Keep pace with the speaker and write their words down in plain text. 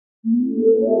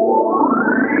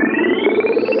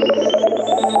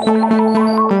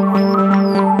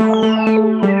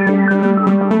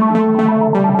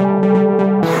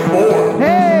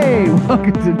Hey,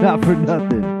 welcome to Not For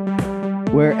Nothing,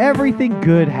 where everything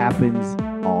good happens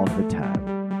all the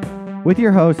time. With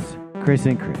your hosts, Chris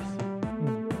and Chris.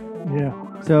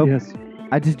 Yeah. So, Yes.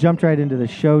 I just jumped right into the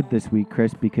show this week,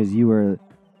 Chris, because you were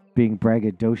being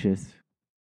braggadocious.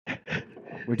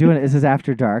 We're doing it. This is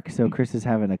after dark, so Chris is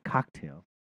having a cocktail.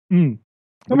 I'm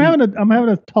What do you- having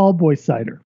a tall boy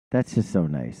cider. That's just so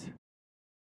nice.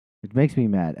 It makes me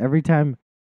mad every time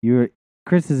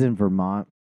Chris is in Vermont,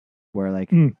 where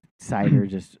like cider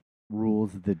just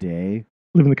rules the day,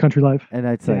 Living the country life. and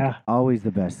it's Yeah. like always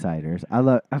the best ciders.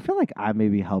 I feel like I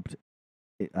maybe helped,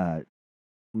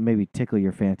 maybe tickle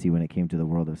your fancy when it came to the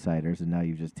world of ciders, and now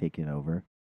you've just taken over.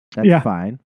 That's Yeah.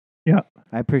 fine. Yeah.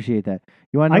 I appreciate that.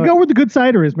 You want? I go where the good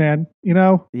cider is, man. You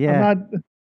know. Yeah. I'm not,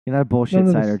 You're not a bullshit none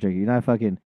of cider this- drinker. You're not a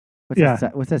fucking.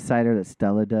 What's that cider that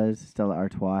Stella does? Stella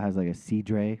Artois has like a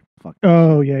Cidre. Fuck. that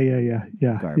Oh shit.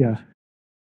 yeah. Garbage. Yeah.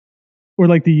 Or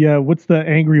like the what's the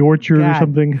Angry Orchard or God,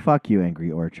 something? Fuck you,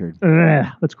 Angry Orchard. Ugh,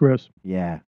 that's gross.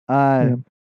 Yeah. Yeah.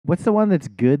 What's the one that's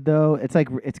good though? It's like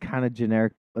it's kind of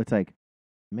generic. It's like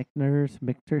Michter's.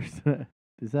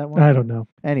 Is that one? I don't know.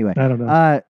 Anyway, I don't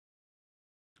know.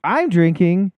 I'm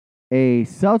drinking a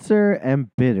seltzer and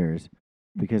bitters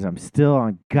because I'm still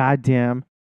on goddamn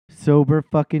sober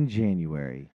fucking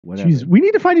January. Whatever. Jeez, we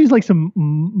need to find you like some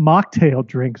mocktail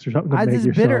drinks or something to make This is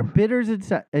yourself. bitters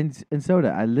and soda.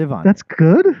 I live on. That's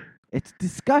good. It's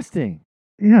disgusting.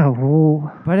 Yeah.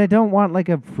 Well. But I don't want like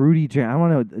a fruity drink. I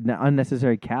want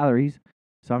unnecessary calories.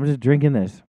 So I'm just drinking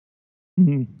this.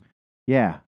 mm.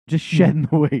 Yeah. Just shedding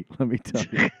the weight, let me tell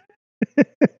you.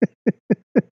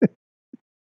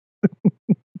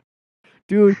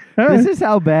 Dude, All this right. is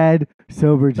how bad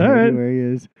sober right.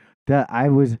 January is. That I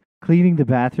was cleaning the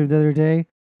bathroom the other day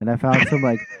and I found some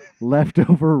like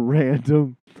leftover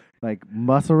random like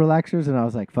muscle relaxers and I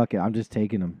was like, fuck it, I'm just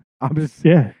taking them. I'm just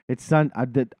Yeah. It's I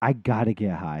gotta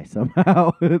get high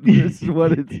somehow. This is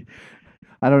what it's.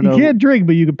 I don't know. You can't drink,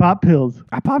 but you can pop pills.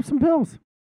 I popped some pills,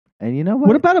 and you know what?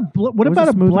 What about a was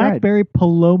a smooth ride. blackberry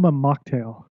Paloma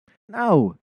mocktail?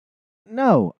 No,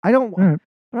 I don't. All right.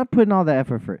 I'm not putting all the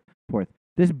effort forth.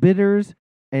 This bitters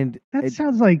and That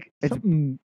sounds like it's-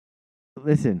 something.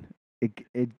 listen, it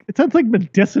It sounds like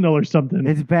medicinal or something.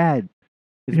 it's bad.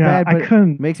 It's yeah, bad, but I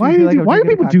couldn't. makes me why feel do, like I'm why do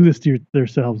drinking a people do this to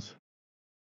themselves?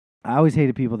 I always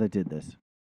hated people that did this.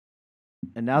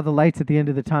 And now the light's at the end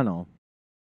of the tunnel,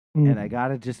 and I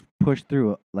gotta just push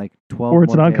through like 12. Or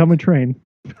it's an more oncoming days. train.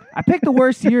 I picked the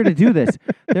worst year to do this.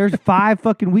 There's 5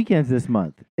 fucking weekends this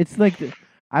month. It's like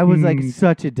I was like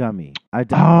such a dummy.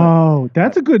 Oh,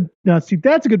 that's a good. Now, see,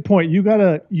 that's a good point. You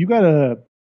gotta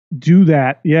do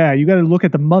that. Yeah, you gotta look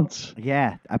at the months.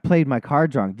 Yeah, I played my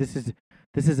card wrong. This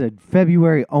is a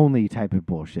February only type of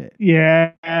bullshit.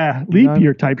 Yeah, leap know?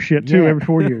 year type shit too. Yeah. Every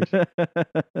 4 years.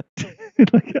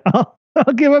 Like,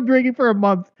 I'll give up drinking for a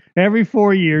month every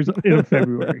 4 years in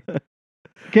February.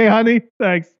 Okay, honey.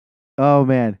 Thanks. Oh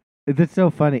man, that's so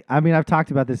funny. I mean, I've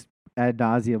talked about this ad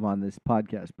nauseum on this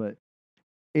podcast, but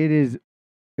it is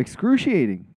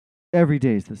excruciating. Every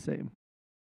day is the same.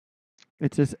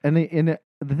 It's just the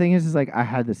thing is like I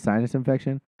had this sinus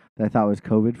infection that I thought was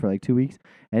COVID for like 2 weeks,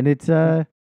 and it's I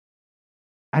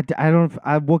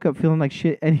woke up feeling like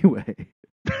shit anyway.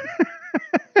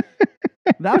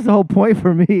 That was the whole point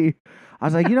for me. I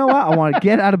was like, you know what? I want to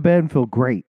get out of bed and feel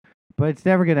great. But it's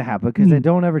never going to happen because I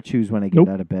don't ever choose when I get Nope.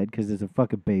 out of bed because there's a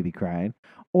fucking baby crying.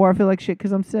 Or I feel like shit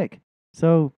because I'm sick.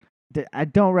 So I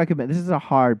don't recommend. This is a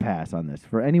hard pass on this.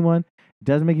 For anyone, it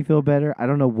doesn't make you feel better. I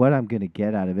don't know what I'm going to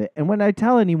get out of it. And when I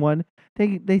tell anyone,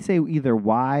 they say either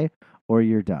why or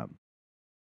you're dumb.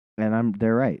 And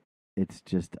they're right. It's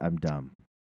just I'm dumb.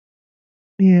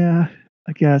 Yeah,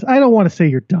 I guess. I don't want to say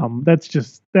you're dumb. That's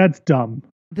dumb.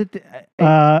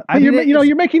 I mean,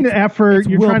 You're making the effort. it's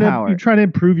You're willpower. trying to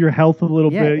improve your health a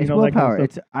little Yeah, bit. it's that kind of willpower.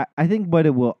 stuff. I think what it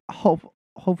will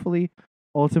hopefully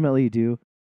ultimately do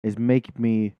is make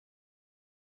me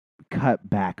cut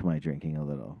back my drinking a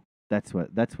little. That's what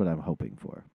I'm hoping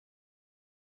for.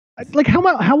 Like how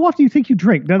often do you think you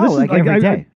drink? Now this is like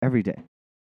every day,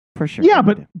 for sure. Yeah,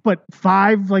 every day. but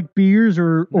 5 like beers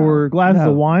or glasses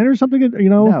no. of wine or something. You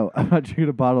know. No, I'm not drinking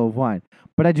a bottle of wine,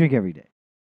 but I drink every day.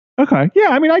 Okay. Yeah.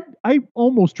 I mean, I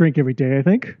almost drink every day. I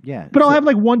think. Yeah, But I'll have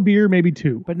like 1 beer, maybe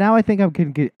 2. But now I think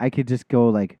I could just go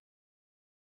like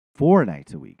 4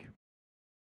 nights a week.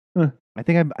 Huh. I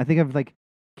think I've like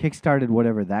kickstarted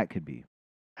whatever that could be.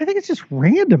 I think it's just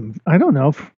random. I don't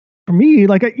know. For me,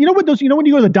 like you know what those, you know when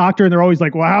you go to the doctor and they're always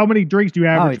like, well, how many drinks do you Oh,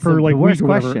 average it's per the like week worst or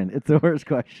whatever? question. It's the worst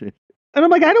question. And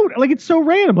I'm like, I don't like, it's so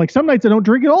random. Like some nights I don't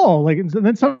drink at all. Like and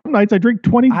then some nights I drink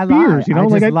 20 I beers. lie. You know, I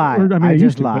like just lie. or, I mean, I I just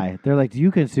used to. But lie. They're like, do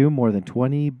you consume more than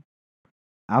 20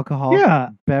 alcohol yeah,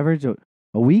 beverage a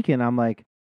week? And I'm like,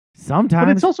 but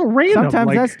sometimes. it's also random. Sometimes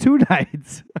like, that's 2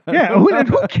 nights. yeah. And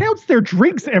who counts their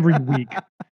drinks every week?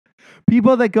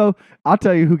 People that go, I'll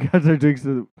tell you who counts their drinks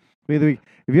the week.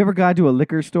 Have you ever gone to a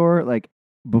liquor store like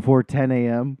before 10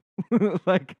 a.m.?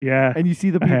 Like, Yeah, and you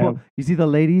see the I people, have. you see the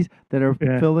ladies that are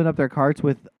Yeah. filling up their carts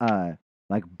with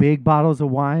like big bottles of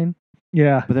wine,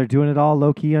 Yeah, but they're doing it all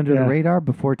low key under the Yeah. radar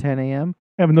before 10 a.m.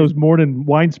 having those morning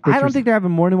wine spritzers. I don't think they're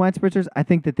having morning wine spritzers. I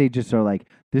think that they just are like,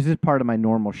 this is part of my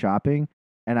normal shopping,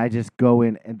 and I just go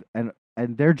in and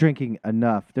they're drinking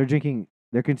enough. They're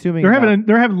consuming. they're enough.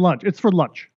 having lunch. It's for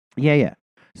lunch. Yeah.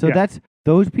 So Yeah. that's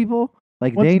those people.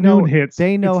 Like Once they know noon hits,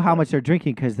 they know it's how like- much they're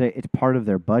drinking because it's part of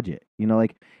their budget. You know,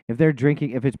 like if they're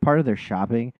drinking, if it's part of their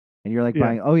shopping, and you're like Yeah.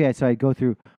 buying. Oh yeah, so I go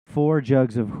through 4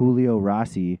 jugs of Julio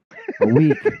Rossi a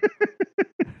week.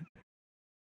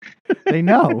 They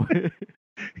know.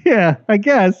 Yeah, I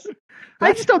guess. I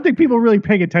That's- just don't think people are really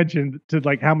paying attention to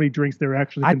like how many drinks they're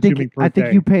actually consuming per I day.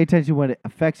 think you pay attention when it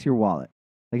affects your wallet.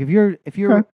 Like if you're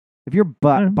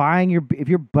Okay. buying if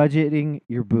you're budgeting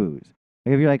your booze.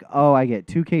 Like if you're like, oh, I get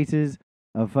 2 cases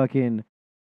of fucking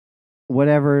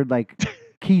whatever, like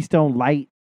Keystone Light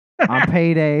on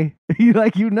payday.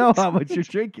 You know how much you're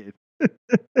drinking.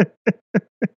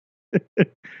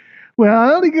 Well,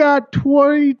 I only got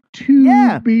 22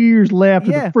 Yeah. beers left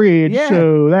in Yeah. the fridge, Yeah.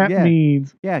 so that Yeah.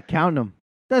 means Yeah, count them.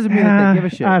 Doesn't mean that they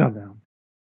give a shit. I don't know.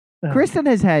 Kristen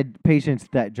has had patients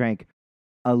that drank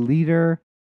a liter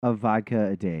of vodka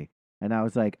a day, and I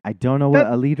was like, I don't know what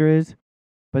That- a liter is,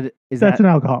 but That's an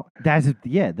alcoholic. that's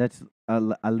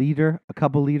a liter, a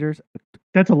couple liters.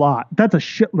 That's a lot. That's a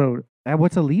shitload.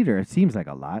 What's a liter? It seems like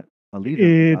a lot. A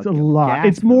liter. It's a of lot. gas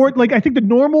It's feels more a like lot. I think the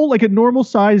normal, like a normal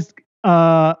sized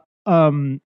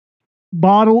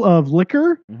bottle of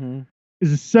liquor Mhm.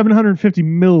 is 750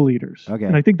 milliliters. Okay.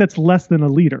 And I think that's less than a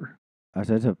liter. Oh,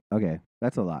 so okay.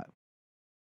 That's a lot.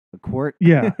 A quart.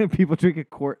 Yeah. People drink a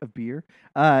quart of beer.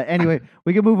 Anyway,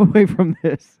 we can move away from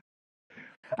this.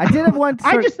 I did have one.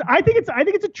 I think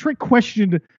it's a trick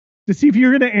question to see if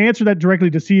you're going to answer that directly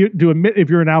to admit if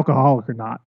you're an alcoholic or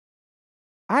not.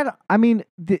 I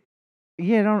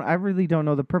really don't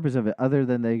know the purpose of it other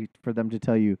than for them to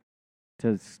tell you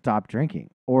to stop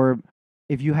drinking, or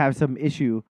if you have some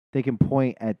issue, they can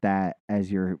point at that as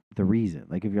the reason.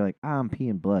 Like if you're like, I'm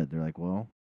peeing blood, they're like, well,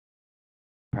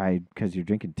 probably because you're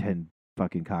drinking 10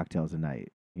 fucking cocktails a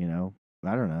night. You know,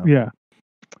 I don't know. Yeah.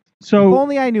 If So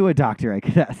only I knew a doctor I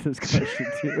could ask this question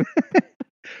to.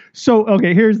 so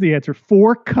okay, here's the answer.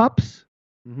 4 cups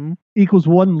Mm-hmm. equals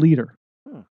 1 liter.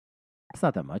 It's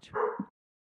not that much.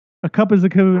 A cup is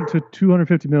equivalent to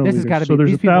 250 milliliters. This has gotta so be- there's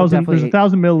these people 1,000. There's definitely-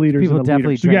 1,000 milliliters people in a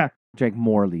definitely liter. So yeah. Drank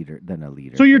more than a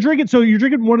liter. So you're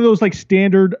drinking one of those like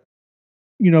standard,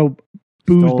 booze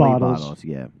Stoli bottles.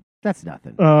 Yeah, that's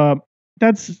nothing.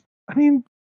 That's I mean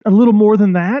a little more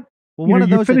than that. Well, You're one of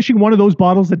those. finishing one of those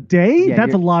bottles a day. Yeah,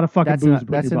 That's a lot of fucking That's booze. an, to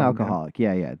put in that's your an body, man. alcoholic.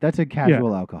 Yeah. That's a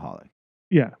casual alcoholic.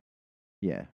 Yeah.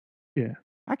 Yeah. Yeah.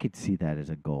 I could see that as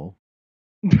a goal.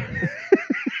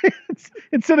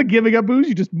 Instead of giving up booze,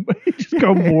 you just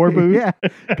go more booze. Yeah.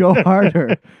 Go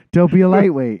harder. Don't be a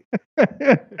lightweight. I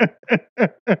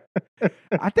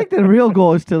think the real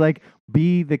goal is to like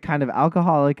be the kind of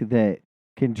alcoholic that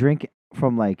can drink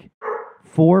from like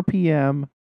 4 p.m.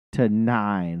 to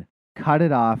 9, cut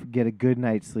it off, get a good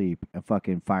night's sleep, and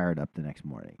fucking fire it up the next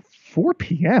morning. 4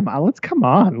 p.m. Let's come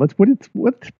on.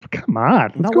 Come on.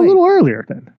 Let's No, go wait. a little earlier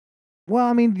then Well,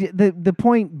 I mean, the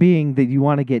point being that you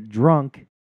want to get drunk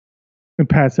and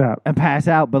pass out. and pass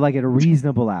out, but like at a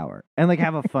reasonable hour and like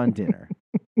have a fun dinner.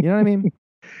 You know what I mean?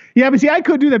 Yeah, but see, I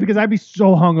could do that because I'd be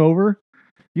so hungover.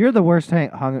 You're the worst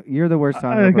You're the worst.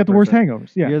 I hungover got the worst person.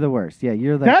 hangovers. Yeah, You're the worst. Yeah,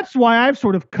 you're like that's why I've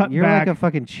sort of cut you're back. like a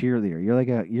fucking cheerleader. You're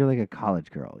like a college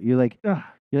girl. You're like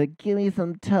give me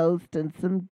some toast and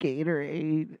some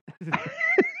Gatorade.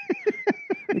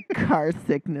 Car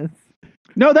sickness.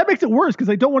 No, that makes it worse because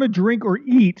I don't want to drink or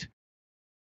eat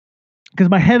because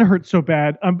my head hurts so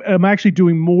bad. I'm actually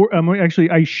doing more.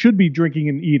 I should be drinking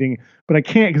and eating, but I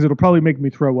can't because it'll probably make me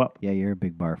throw up. Yeah, you're a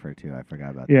big barfer too. I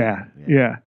forgot about Yeah, that.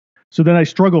 yeah. So then I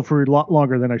struggle for a lot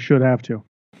longer than I should have to.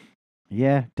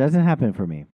 Yeah, doesn't happen for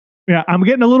me. Yeah, I'm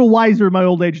getting a little wiser in my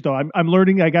old age though. I'm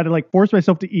learning I got to like force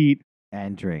myself to eat.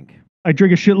 And drink. I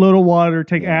drink a shitload of water,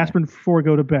 take Yeah. aspirin before I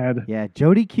go to bed. Yeah,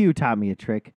 Jody Q taught me a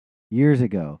trick years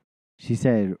ago. She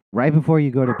said, right before you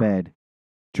go to bed,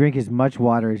 drink as much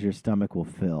water as your stomach will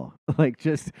fill. Like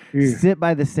just Yeah. sit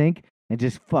by the sink and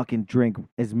just fucking drink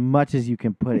as much as you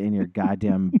can put in your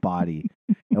goddamn body.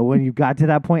 And when you got to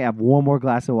that point, have one more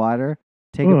glass of water,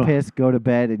 take a Ugh. piss, go to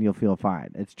bed, and you'll feel fine.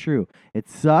 It's true. It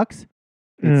sucks.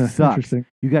 It Yeah, sucks. interesting.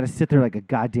 You got to sit there like a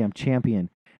goddamn champion,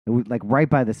 like right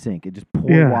by the sink, and just pour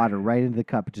Yeah. water right into the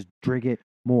cup. And just drink it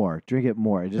more. Drink it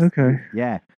more. It just Okay.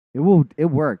 yeah. It will. It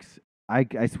works. I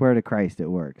swear to Christ, it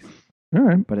works. All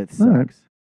right. But it All right. sucks.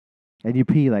 And you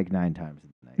pee like 9 times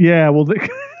a night. Yeah, well,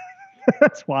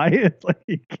 that's why it's like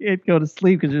you can't go to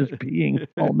sleep because you're just peeing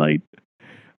all night.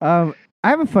 I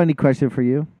have a funny question for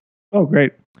you. Oh,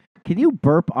 great. Can you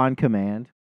burp on command?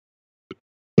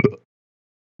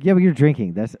 Yeah, but you're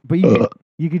drinking. But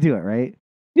you could do it, right?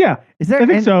 Yeah, Is there? I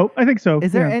think so. I think so.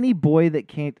 Is there Yeah. any boy that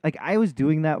can't? Like, I was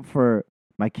doing that for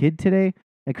my kid today,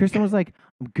 and Kristen was like,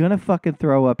 "I'm gonna fucking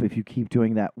throw up if you keep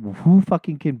doing that. Who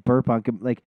fucking can burp on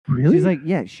like?" Really? She's like,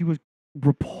 "Yeah." She was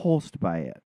repulsed by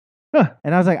it, Huh.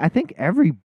 and I was like, "I think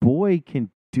every boy can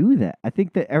do that. I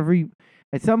think that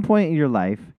at some point in your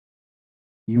life,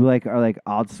 you are like,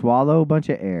 I'll swallow a bunch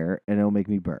of air and it'll make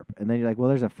me burp, and then you're like, well,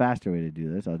 there's a faster way to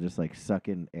do this. I'll just like suck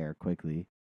in air quickly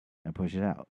and push it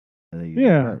out. And then you just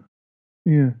Yeah. burp.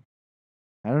 Yeah.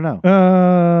 I don't know.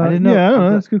 I didn't know. Yeah, I don't I'm know.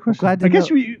 gl- That's a good question. glad to I guess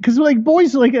know- because like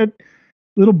boys, like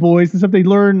little boys and stuff, they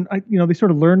learn. They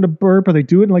sort of learn to burp, or they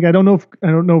do it. And like I don't know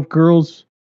if girls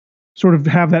sort of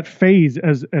have that phase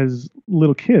as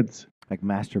little kids. Like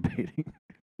masturbating.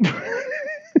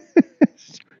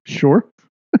 Sure.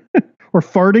 Or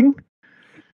farting.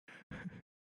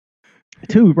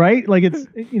 Too, right? Like it's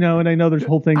and I know there's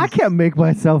whole things. I can't make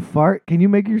myself fart. Can you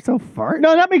make yourself fart?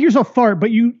 No, not make yourself fart, but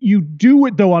you do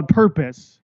it though on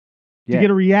purpose to Yeah. get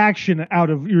a reaction out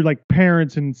of your like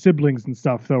parents and siblings and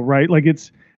stuff, though, right? Like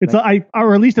it's Like-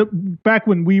 or at least back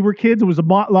when we were kids, it was a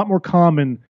lot more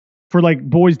common for like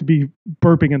boys to be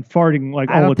burping and farting like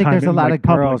I all don't the think time. there's a in, lot like, of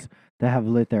public. girls that have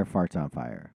lit their farts on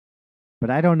fire. But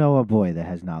I don't know a boy that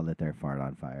has not lit their fart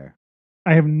on fire.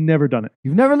 I have never done it.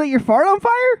 You've never lit your fart on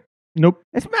fire? Nope.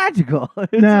 It's magical.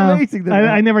 It's No, amazing.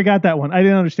 I never got that one. I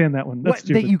didn't understand that one. That's That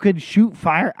stupid. you could shoot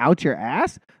fire out your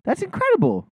ass? That's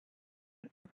incredible.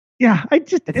 Yeah,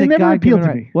 It's it a never God-given appealed to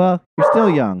right. me. Well, you're still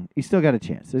young. You still got a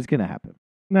chance. It's gonna happen.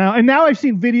 Now I've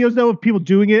seen videos though of people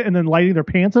doing it and then lighting their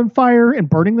pants on fire and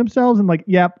burning themselves, and like,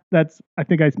 yep, I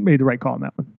think I made the right call on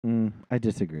that one. I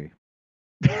disagree.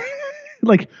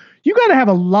 Like, you got to have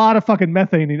a lot of fucking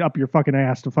methane up your fucking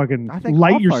ass to fucking I think all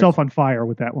light yourself farts- on fire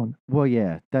with that one. Well,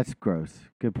 yeah, that's gross.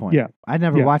 Good point. Yeah. I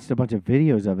never Yeah. watched a bunch of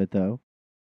videos of it though.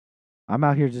 I'm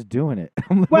out here just doing it.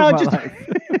 I'm living Well, my just life.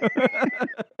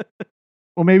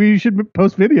 well, maybe you should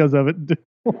post videos of it.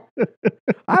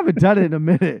 I haven't done it in a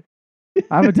minute.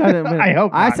 I haven't done it in a minute. I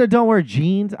hope I not. said don't wear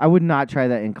jeans. I would not try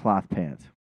that in cloth pants.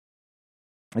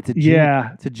 It's a jean,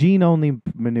 Yeah, It's a jean only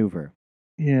maneuver.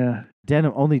 yeah.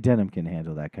 Only denim can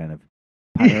handle that kind of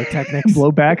pyrotechnics.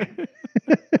 Blowback.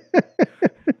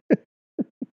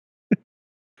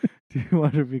 Do you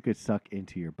wonder if you could suck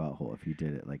into your butthole if you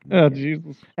did it like Oh naked?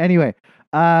 Jesus. Anyway,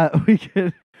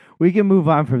 we can move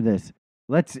on from this.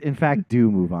 Let's in fact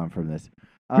move on from this.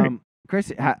 Great.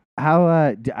 Chris, I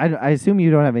assume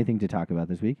you don't have anything to talk about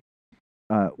this week,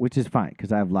 which is fine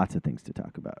because I have lots of things to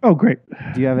talk about. Oh, great.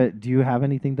 Do you have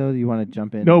anything though that you want to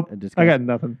jump in? Nope. And discuss? I got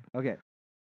nothing. Okay.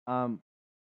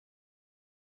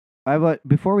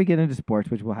 Before we get into sports,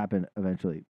 which will happen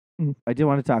eventually, Mhm. I did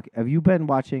want to talk. Have you been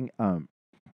watching?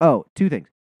 Two things.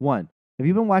 One, have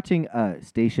you been watching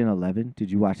Station 11? Did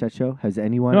you watch that show? Has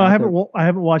anyone? No, out I there- haven't. I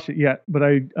haven't watched it yet, but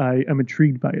I am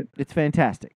intrigued by it. It's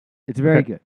fantastic. It's very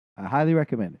Okay. good. I highly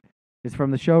recommend it. It's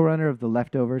from the showrunner of The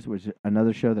Leftovers, which is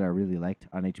another show that I really liked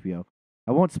on HBO.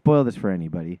 I won't spoil this for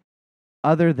anybody,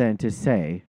 other than to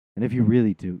say, and if you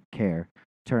really do care,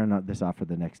 turn this off for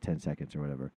the next 10 seconds or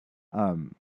whatever.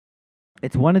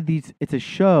 It's one of these. It's a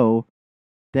show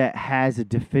that has a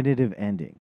definitive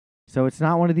ending. So it's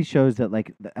not one of these shows that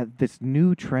like this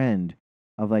new trend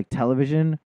of like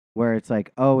television where it's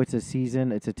like, oh, it's a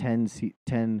season, it's a 10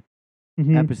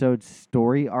 Mhm. episode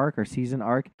story arc or season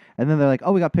arc, and then they're like,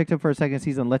 oh, we got picked up for a second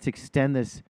season, let's extend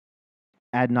this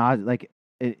ad nauseam, like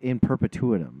in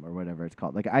perpetuitum or whatever it's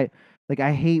called. I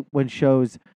hate when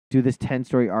shows do this 10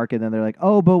 story arc and then they're like,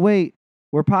 oh, but wait,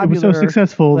 we're It was popular, so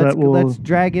successful let's that we'll. let's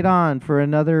drag it on for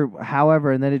another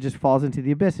however, and then it just falls into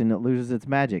the abyss and it loses its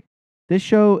magic. This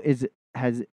show is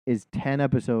 10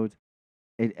 episodes.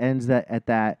 It ends at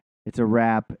that. It's a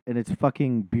wrap, and it's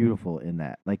fucking beautiful in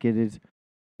that. Like it's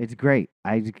great.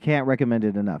 I can't recommend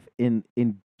it enough. In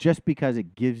just because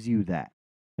it gives you that,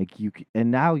 like and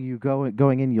now you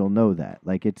going in, you'll know that.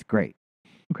 Like it's great.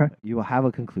 Okay. You will have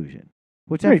a conclusion.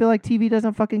 which I Right. feel like TV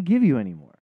doesn't fucking give you anymore.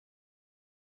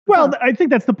 Well, I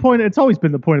think that's the point. It's always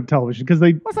been the point of television because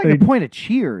they. Well, it's like the point of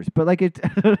Cheers, but like it,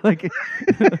 like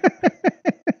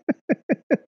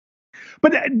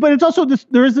but it's also this.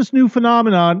 There is this new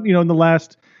phenomenon, in the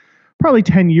last probably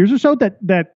 10 years or so that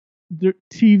the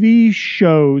TV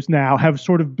shows now have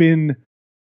sort of been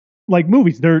like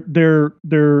movies. They're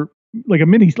like a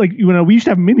mini. Like we used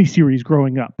to have mini series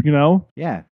growing up.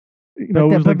 yeah. It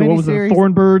was like what was it,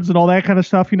 Thornbirds and all that kind of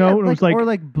stuff. Yeah, it was like or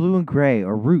like Blue and Gray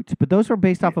or Roots, but those were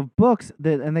based off of books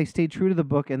and they stayed true to the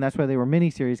book, and that's why they were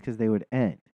miniseries because they would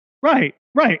end. Right.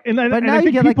 And but now I you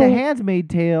think get like The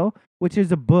Handmaid's Tale, which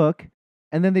is a book,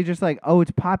 and then they just like, oh,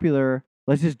 it's popular.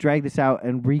 Let's just drag this out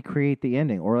and recreate the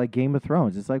ending, or like Game of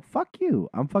Thrones. It's like fuck you.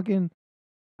 I'm fucking.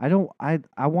 I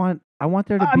want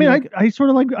there to be. I sort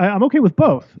of like. I'm okay with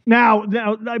both. Now,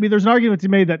 I mean, there's an argument to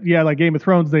be made that like Game of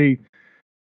Thrones, they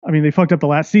fucked up the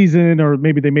last season, or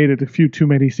maybe they made it a few too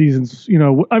many seasons.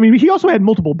 I mean, he also had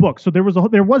multiple books, so there was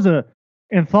a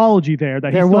anthology there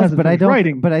that there he still was, but I don't.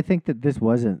 writing. But I think that this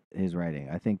wasn't his writing.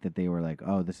 I think that they were like,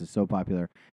 oh, this is so popular,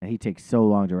 and he takes so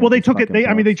long to write. Well, they took it.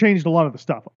 Books. They changed a lot of the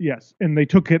stuff. Yes, and they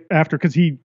took it after because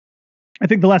I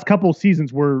think the last couple of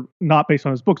seasons were not based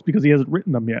on his books because he hasn't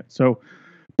written them yet. So,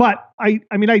 but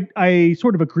I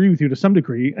sort of agree with you to some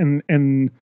degree,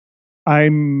 and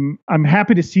I'm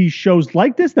happy to see shows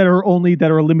like this that are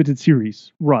a limited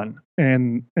series run,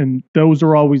 and those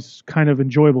are always kind of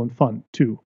enjoyable and fun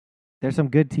too. There's some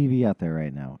good TV out there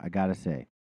right now. I gotta say,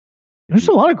 there's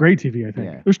a lot of great TV. I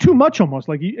think there's too much almost.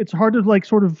 Like it's hard to like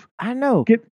sort of. I know.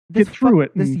 Get through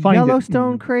it. This and find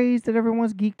Yellowstone craze that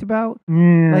everyone's geeked about.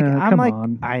 Yeah, like I'm like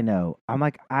on. I know. I'm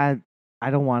like I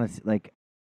don't want to like.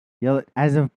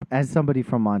 As somebody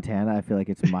from Montana, I feel like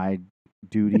it's my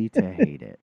duty to hate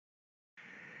it.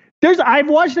 I've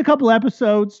watched a couple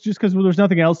episodes just because there's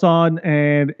nothing else on,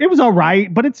 and it was all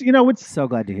right. But it's so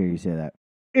glad to hear you say that.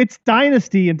 It's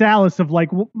Dynasty in Dallas of like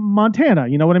Montana.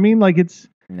 You know what I mean? Like it's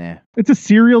a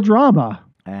serial drama.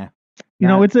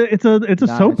 It's a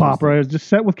soap opera. It's just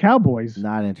set with cowboys.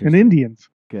 Not interested. And Indians.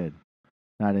 Good.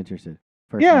 Not interested.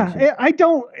 I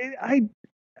don't.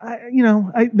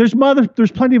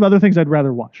 There's plenty of other things I'd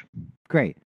rather watch.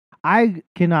 Great. I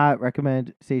cannot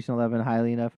recommend Station 11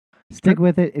 highly enough. Stick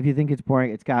with it if you think it's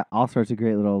boring. It's got all sorts of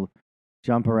great little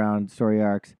jump around story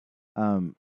arcs.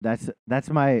 That's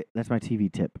my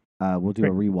TV tip. We'll do a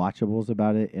rewatchables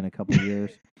about it in a couple of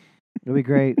years. It'll be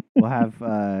great. We'll have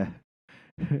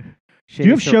do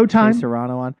you have Showtime?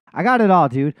 Serrano on. I got it all,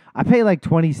 dude. I pay like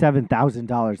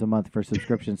 $27,000 a month for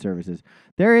subscription services.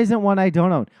 There isn't one I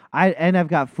don't own. I've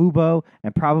got Fubo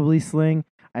and probably Sling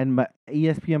and my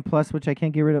ESPN Plus, which I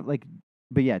can't get rid of.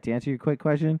 But yeah, to answer your quick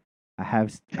question, I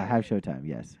have Showtime.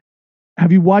 Yes.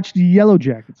 Have you watched Yellow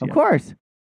Jackets yet? Of course.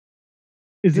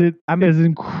 Is it as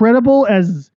incredible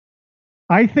as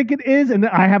I think it is? And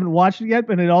I haven't watched it yet,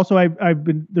 but it also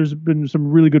there's been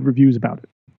some really good reviews about it.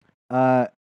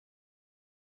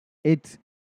 It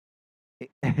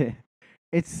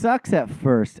sucks at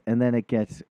first, and then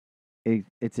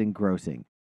it's engrossing.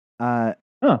 The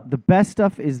best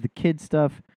stuff is the kid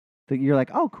stuff that you're like,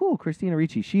 oh, cool, Christina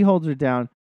Ricci. She holds her down.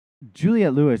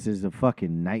 Juliette Lewis is a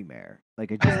fucking nightmare.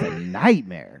 Like, it's just a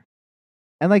nightmare.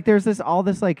 And like, there's all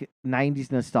this like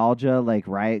 90s nostalgia, like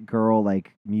Riot Girl,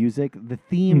 like music. The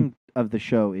theme of the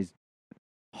show is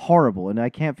horrible, and I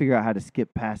can't figure out how to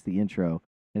skip past the intro.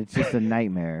 And it's just a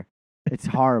nightmare. It's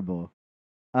horrible.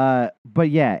 But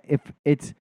yeah, if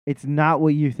it's not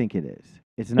what you think it is.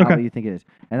 It's not what you think it is,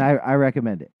 and I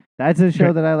recommend it. That's a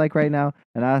show that I like right now,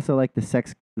 and I also like the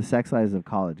sex lives of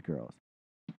college girls.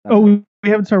 We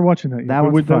haven't started watching that yet.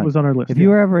 That was on our list. If you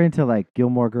were ever into like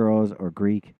Gilmore Girls or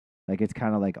Greek, like it's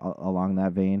kind of like along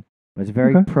that vein, but it's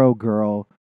very pro girl.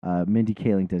 Mindy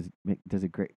Kaling does a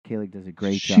great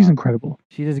job. She's incredible.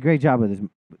 She does a great job with this.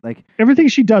 Like everything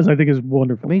she does, I think is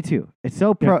wonderful. Me too. It's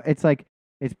so pro. Yeah. It's like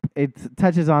it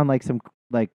touches on like some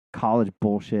like college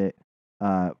bullshit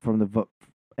from the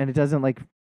and it doesn't like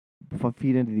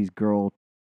feed into these girl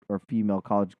or female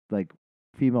college like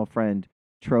female friend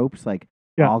tropes like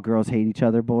all girls hate each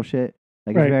other bullshit.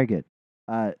 Like it's very good.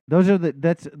 Those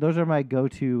are my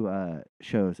go-to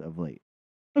shows of late.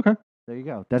 Okay. There you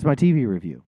go. That's my TV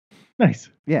review. Nice.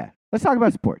 Yeah. Let's talk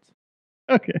about sports.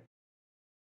 Okay.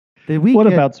 What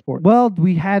about sports? Well,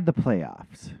 we had the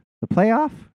playoffs. The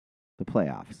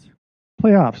playoffs.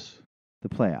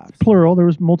 Plural. There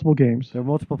was multiple games. There were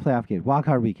multiple playoff games. Wild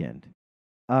card weekend.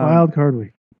 Wild card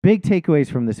week. Big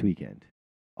takeaways from this weekend.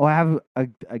 Oh, I have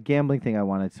a gambling thing I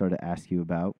want to sort of ask you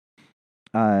about.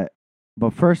 But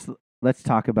first, let's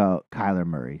talk about Kyler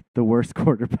Murray, the worst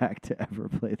quarterback to ever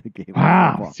play the game.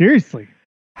 Wow, seriously?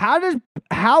 How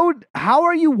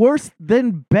are you worse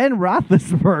than Ben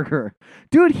Roethlisberger,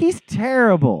 dude? He's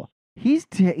terrible. He's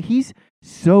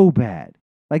so bad.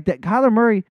 Like that, Kyler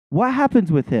Murray. What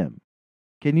happens with him?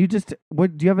 Can you just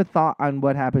what? Do you have a thought on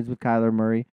what happens with Kyler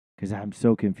Murray? Because I'm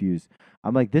so confused.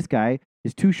 I'm like, this guy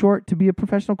is too short to be a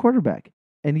professional quarterback,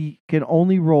 and he can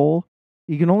only roll.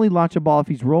 He can only launch a ball if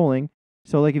he's rolling.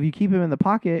 So like, if you keep him in the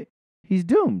pocket, he's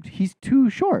doomed. He's too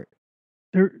short.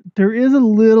 There is a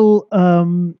little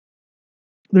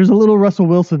there's a little Russell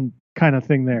Wilson kind of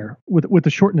thing there with the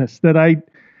shortness that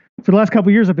for the last couple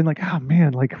of years I've been like, oh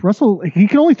man, like Russell, like, he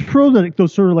can only throw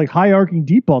those sort of like high arcing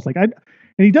deep balls, like and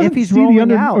he doesn't If he's see the rolling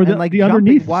under out or and like the jumping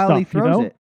underneath while stuff, he throws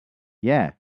it.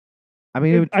 Yeah, I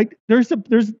mean, there's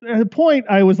a point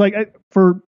I was like,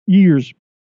 for years,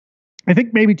 I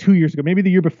think maybe 2 years ago, maybe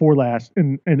the year before last,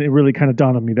 and it really kind of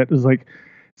dawned on me that it was like,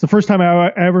 it's the first time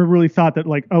I ever really thought that,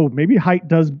 like, oh, maybe height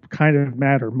does kind of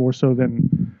matter more so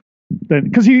than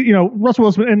because Russell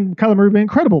Wilson and Kyler Murray have been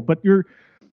incredible, but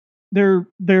there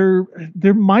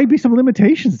might be some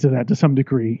limitations to that to some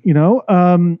degree,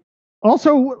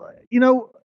 Also,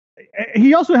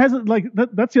 he also has like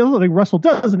that's the other thing Russell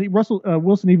does, and Russell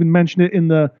Wilson even mentioned it in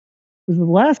was it the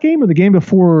last game or the game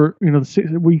before,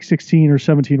 the week 16 or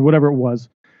 17, whatever it was,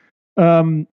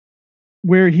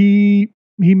 where he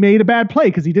made a bad play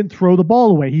because he didn't throw the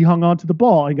ball away. He hung on to the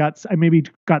ball and maybe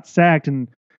got sacked, and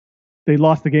they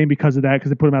lost the game because of that, because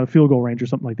they put him out of field goal range or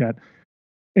something like that.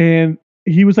 And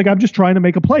he was like, I'm just trying to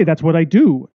make a play. That's what I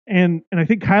do. And I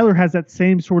think Kyler has that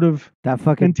same sort of that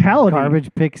fucking mentality.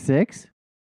 Garbage pick six.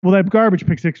 Well, that garbage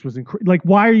pick six was like,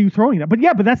 why are you throwing that? But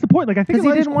that's the point. Like, I think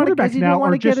he didn't want to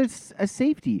get a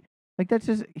safety. Like, that's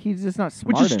just, he's just not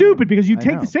smart. Which is stupid, because you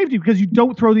take the safety because you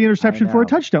don't throw the interception for a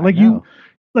touchdown.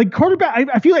 Like quarterback,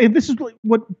 I feel like, and this is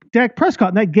what Dak Prescott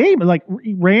in that game, like,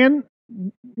 he ran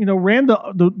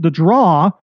the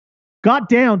draw, got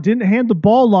down, didn't hand the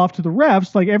ball off to the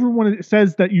refs. Like, everyone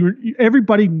says that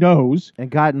everybody knows,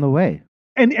 and got in the way,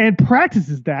 and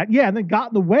practices that, and then got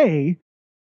in the way,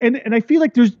 and I feel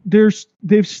like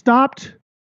they've stopped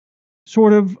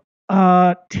sort of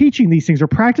teaching these things or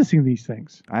practicing these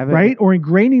things, right? Or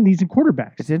ingraining these in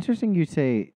quarterbacks. It's interesting you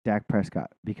say Dak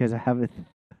Prescott, because I have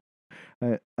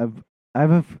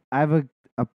a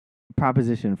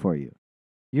proposition for you.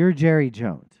 You're Jerry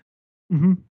Jones,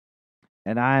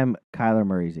 and I'm Kyler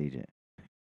Murray's agent.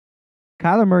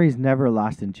 Kyler Murray's never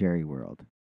lost in Jerry World.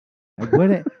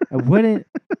 Wouldn't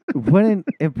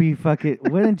it be fucking?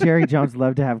 Wouldn't Jerry Jones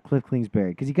love to have Cliff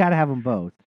Kingsbury? Because you got to have them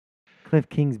both. Cliff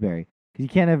Kingsbury, because you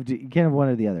can't have one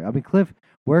or the other. I mean,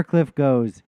 where Cliff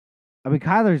goes. I mean,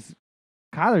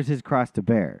 Kyler's his cross to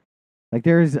bear. Like,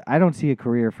 I don't see a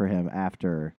career for him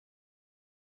after.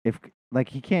 If like,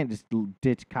 he can't just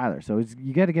ditch Kyler, so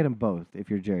you got to get them both if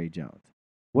you're Jerry Jones.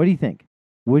 What do you think?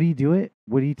 Would he do it?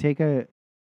 Would he take a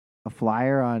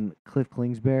flyer on Cliff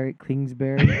Kingsbury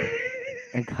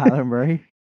and Kyler Murray?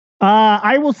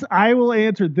 I will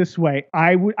answer this way.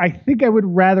 I think I would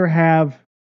rather have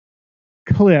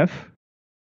Cliff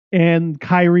and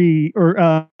Kyler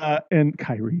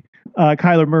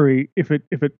Murray if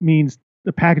it means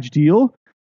the package deal,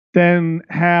 than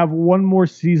have one more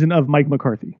season of Mike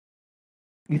McCarthy.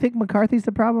 You think McCarthy's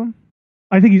the problem?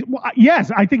 I think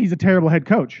I think he's a terrible head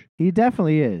coach. He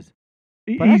definitely is.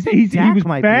 He was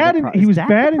bad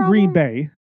in Green Bay.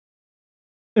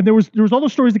 And there was all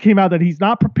those stories that came out that he's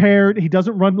not prepared. He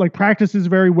doesn't run like practices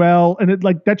very well, and it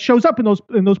like that shows up in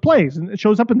those plays, and it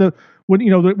shows up in what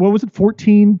was it,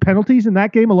 14 penalties in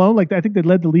that game alone? Like, I think they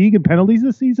led the league in penalties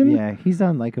this season. Yeah, he's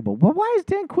unlikable. But why is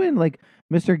Dan Quinn like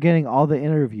Mr. getting all the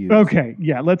interviews? Okay,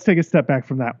 yeah, let's take a step back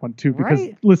from that one too, because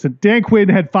listen, Dan Quinn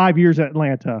had 5 years at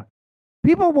Atlanta.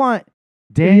 People want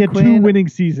Dan. He had Quinn, 2 winning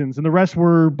seasons, and the rest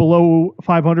were below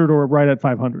 500 or right at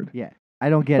 500. Yeah. I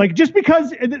don't get like, just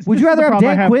because. Would you rather have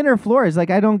Dan Quinn or Flores?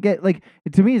 Like, I don't get, like,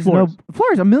 to me, it's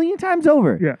Flores a million times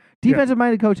over. Yeah. Defensive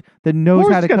minded coach that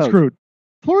knows how to coach. Screwed.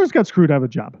 Flores got screwed out of a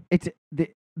job. It's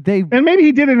and maybe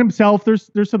he did it himself.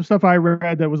 There's some stuff I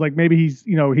read that was like, maybe he's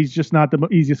just not the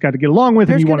easiest guy to get along with.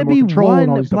 There's going to be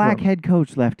one black stuff. Head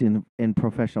coach left in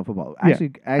professional football.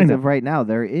 Actually, as of right now,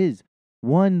 there is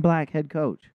one black head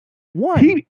coach.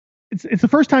 One. It's the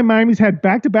first time Miami's had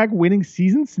back-to-back winning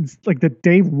seasons since like the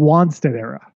Dave Wanstead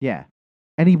era. Yeah,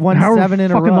 and he won 7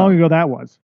 in a row. Fucking long ago that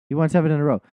was. He won 7 in a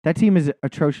row. That team is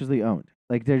atrociously owned.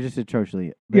 Like, they're just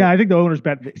atrociously. Yeah, I think the owner's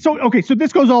bad. So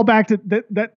this goes all back to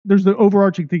that. There's the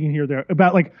overarching thing in here there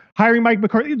about like hiring Mike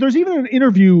McCarthy. There's even an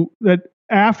interview that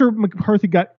after McCarthy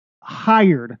got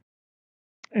hired,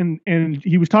 and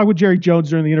he was talking with Jerry Jones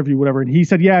during the interview, whatever, and he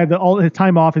said, all his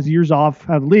time off, his years off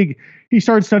out of the league, he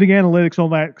started studying analytics, all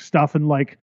that stuff, and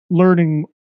like learning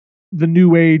the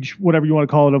new age, whatever you want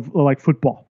to call it, of like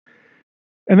football.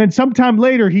 And then sometime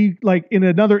later, he like in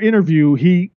another interview,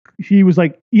 he was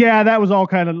like, yeah, that was all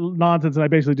kind of nonsense, and I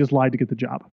basically just lied to get the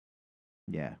job.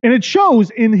 Yeah. And it shows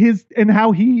in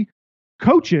how he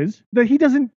coaches that he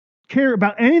doesn't care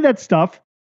about any of that stuff.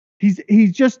 He's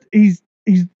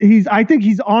I think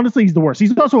he's the worst.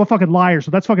 He's also a fucking liar,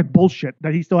 so that's fucking bullshit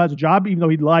that he still has a job, even though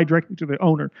he lied directly to the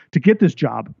owner to get this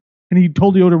job. And he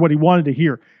told the owner what he wanted to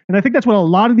hear. And I think that's what a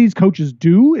lot of these coaches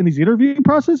do in these interview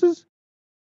processes.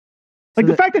 Like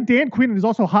the fact that Dan Quinn is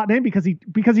also a hot name because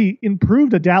he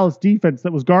improved a Dallas defense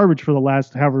that was garbage for the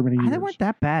last however many years. They weren't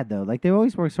that bad though. Like they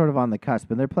always were sort of on the cusp,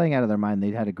 and they're playing out of their mind.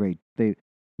 They've had a great.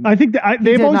 I think that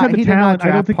they've always had the talent.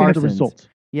 I don't think they had the results.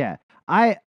 Yeah,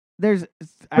 that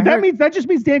just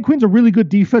means Dan Quinn's a really good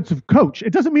defensive coach.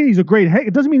 It doesn't mean he's a great head.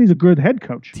 It doesn't mean he's a good head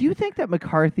coach. Do you think that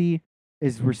McCarthy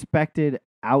is respected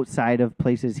outside of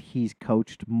places he's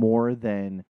coached more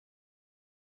than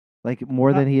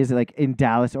he is like in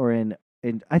Dallas or in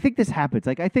I think this happens.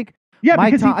 Like I think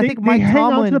Mike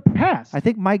Tomlin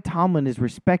Mike Tomlin is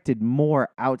respected more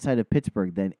outside of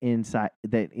Pittsburgh than in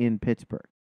Pittsburgh.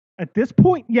 At this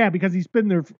point, yeah, because he's been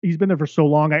there for so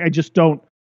long. I just don't.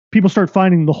 People start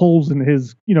finding the holes in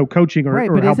his, coaching or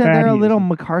but how isn't bad there a he little is.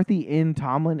 McCarthy in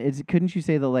Tomlin? Couldn't you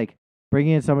say that like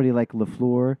bringing in somebody like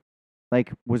LaFleur,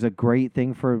 like was a great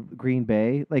thing for Green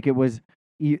Bay? Like it was,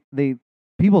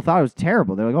 people thought it was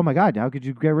terrible. They're like, oh my god, how could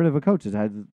you get rid of a coach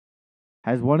that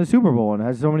has won a Super Bowl and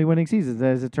has so many winning seasons?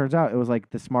 As it turns out, it was like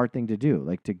the smart thing to do,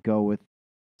 like to go with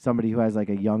somebody who has like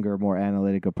a younger, more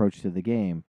analytic approach to the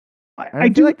game.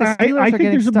 I feel like the Steelers are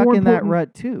getting stuck in that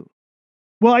rut too.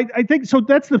 Well, I think so.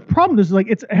 That's the problem. Is like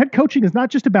head coaching is not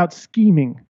just about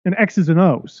scheming and X's and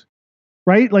O's,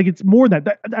 right? Like it's more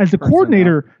that as a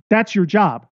coordinator, that's your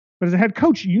job. But as a head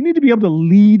coach, you need to be able to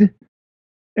lead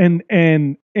and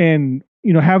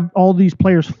have all these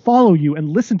players follow you and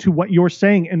listen to what you're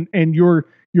saying and your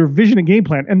vision and game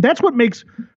plan. And that's what makes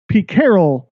Pete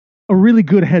Carroll a really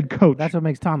good head coach. That's what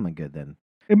makes Tomlin good then.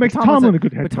 It makes Tomlin a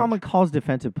good head coach. But Tomlin calls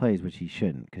defensive plays, which he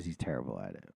shouldn't because he's terrible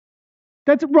at it.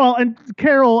 That's well, and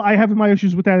Carroll, I have my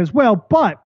issues with that as well.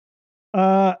 But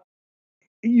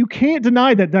you can't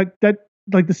deny that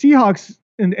like the Seahawks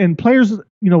and players,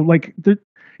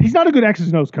 he's not a good X's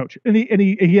and O's coach, and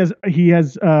he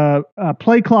has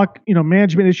play clock,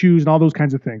 management issues and all those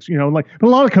kinds of things, but a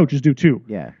lot of coaches do too.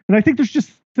 Yeah, and I think there's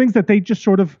just things that they just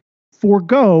sort of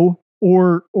forego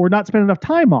or not spend enough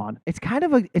time on. It's kind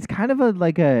of a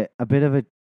bit of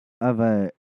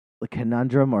a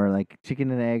conundrum or like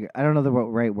chicken and egg. I don't know the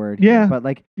right word. Yeah, here,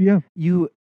 but you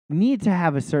need to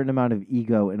have a certain amount of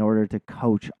ego in order to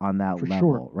coach on that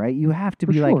level, right? You have to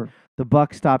be like the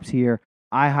buck stops here.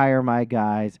 I hire my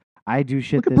guys. I do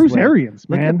shit. Look at Bruce Arians,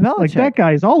 man. Like that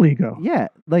guy is all ego. Yeah,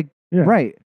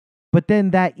 right. But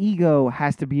then that ego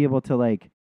has to be able to like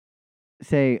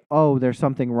say, oh, there's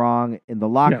something wrong in the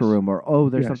locker room, or oh,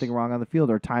 there's something wrong on the field,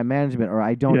 or time management, or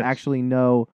I don't actually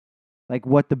know like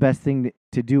what the best thing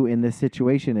to do in this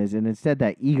situation is, and instead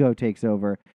that ego takes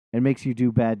over and makes you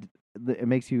do bad. It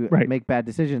makes you make bad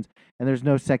decisions, and there's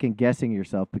no second guessing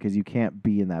yourself because you can't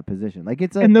be in that position. Like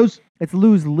it's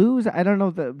lose-lose. I don't know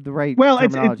the right. Well,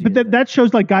 that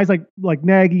shows like guys like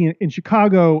Nagy in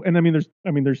Chicago, and I mean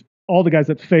there's all the guys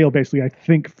that fail basically. I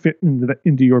think fit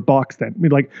into your box then. I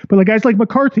mean but like guys like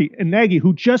McCarthy and Nagy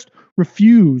who just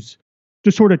refuse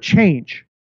to sort of change,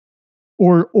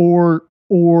 or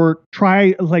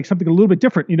try like something a little bit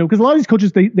different. Because a lot of these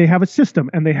coaches they have a system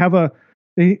and they have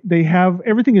They have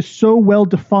everything is so well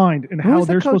defined in how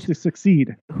they're supposed to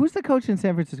succeed. Who's the coach in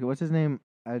San Francisco? What's his name?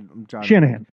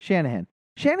 Shanahan. Shanahan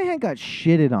got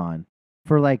shitted on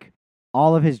for like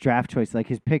all of his draft choice, like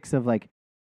his picks of like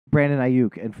Brandon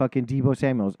Ayuk and fucking Deebo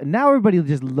Samuels, and now everybody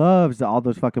just loves all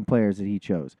those fucking players that he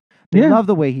chose. They love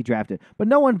the way he drafted, but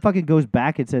no one fucking goes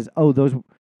back and says, "Oh, those."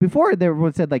 Before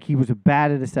everyone said like he was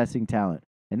bad at assessing talent,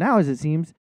 and now as it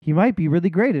seems he might be really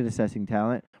great at assessing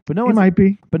talent. But no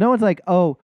one's like,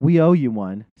 oh, we owe you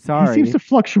one. Sorry. He seems to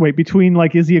fluctuate between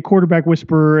like, is he a quarterback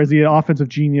whisperer? Is he an offensive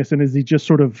genius? And is he just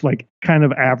sort of like kind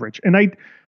of average? And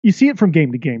you see it from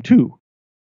game to game too.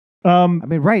 I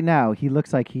mean, right now he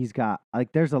looks like he's got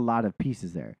like there's a lot of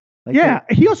pieces there. Like,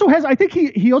 he also has. I think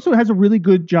he also has a really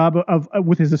good job of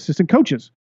with his assistant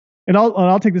coaches. And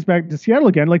I'll take this back to Seattle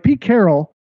again. Like Pete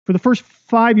Carroll, for the first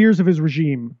 5 years of his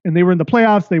regime, and they were in the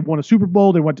playoffs. They won a Super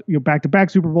Bowl. They went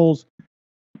back-to-back Super Bowls.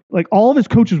 Like all of his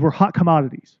coaches were hot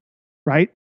commodities, right?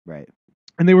 Right.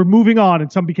 And they were moving on,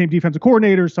 and some became defensive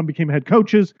coordinators, some became head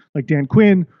coaches, like Dan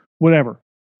Quinn, whatever,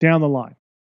 down the line.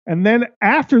 And then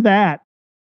after that,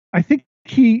 I think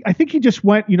he just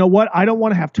went, you know what? I don't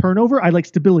want to have turnover. I like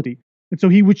stability. And so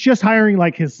he was just hiring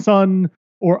like his son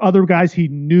or other guys he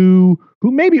knew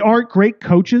who maybe aren't great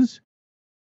coaches,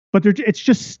 but it's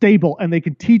just stable and they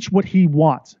can teach what he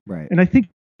wants. Right. And I think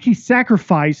he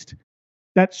sacrificed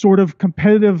that sort of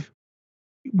competitive,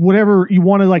 whatever you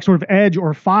want to like sort of edge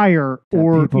or fire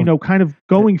or, kind of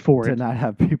going for to it. not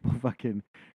have people fucking.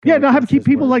 Not have to keep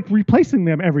people like replacing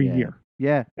them every year.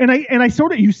 Yeah. And I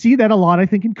sort of, you see that a lot, I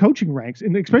think, in coaching ranks,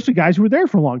 and especially guys who were there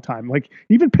for a long time. Like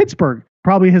even Pittsburgh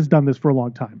probably has done this for a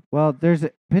long time. Well,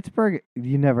 Pittsburgh,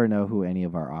 you never know who any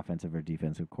of our offensive or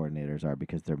defensive coordinators are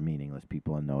because they're meaningless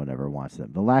people and no one ever wants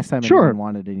them. The last time anyone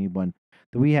wanted anyone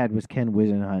that we had was Ken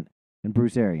Wisenhunt and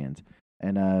Bruce Arians.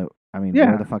 And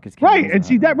where the fuck is Ken Right, Wisenhunt and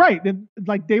see that right. And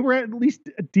like they were at least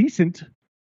decent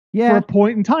for a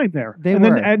point in time there.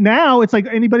 Then now it's like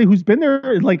anybody who's been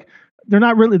there, like they're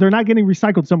not getting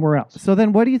recycled somewhere else. So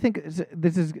then what do you think?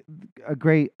 This is a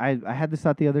great, I had this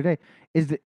thought the other day.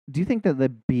 Do you think that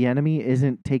the Bieniemy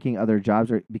isn't taking other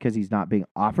jobs because he's not being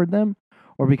offered them,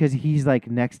 or because he's like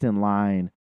next in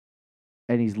line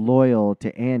and he's loyal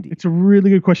to Andy? It's a really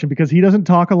good question because he doesn't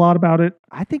talk a lot about it.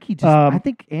 I think I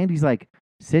think Andy's like,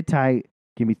 sit tight,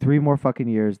 give me 3 more fucking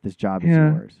years. This job is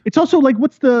yours. It's also like,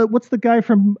 what's the guy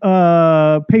from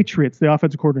Patriots, the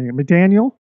offensive coordinator,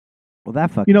 McDaniel? Well,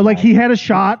 that fucking like he had a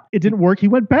shot, it didn't work, he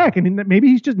went back, and maybe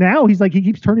he's like he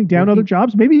keeps turning down other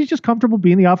jobs. Maybe he's just comfortable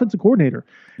being the offensive coordinator.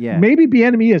 Yeah. Maybe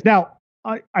Bieniemy is. Now,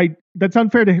 I that's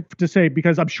unfair to say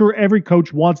because I'm sure every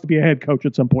coach wants to be a head coach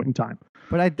at some point in time.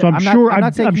 But I'm sure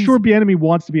Bieniemy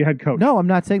wants to be a head coach. No, I'm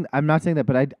not saying that,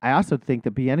 but I also think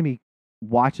that Bieniemy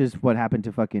watches what happened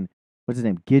to fucking what's his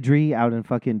name, Guidry out in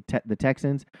fucking the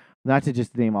Texans. Not to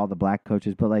just name all the black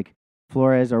coaches, but like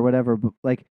Flores or whatever. But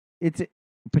like it's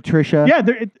Patricia. Yeah,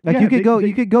 you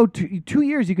could go 2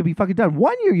 years, you could be fucking done.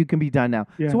 1 year, you can be done now.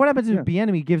 Yeah. So what happens if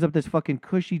Bieniemy gives up this fucking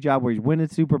cushy job where he's winning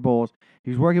Super Bowls,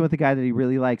 he's working with a guy that he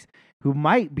really likes, who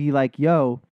might be like,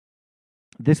 yo,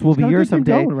 this will be yours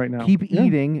someday. Right now. Keep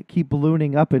eating, keep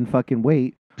ballooning up in fucking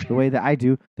weight the way that I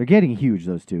do. They're getting huge,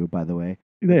 those two, by the way.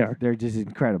 They are. They're just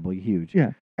incredibly huge.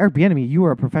 Yeah. Eric Bieniemy, you were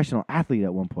a professional athlete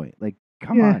at one point. Like,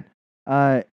 come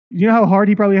on. You know how hard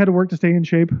he probably had to work to stay in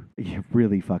shape? Yeah,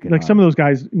 really fucking like hard. Some of those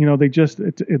guys, they just,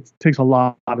 it takes a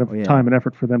lot of time and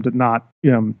effort for them to not,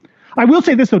 I will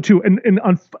say this though too, and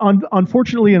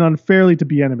unfortunately and unfairly to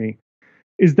Bieniemy,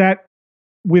 is that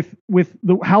with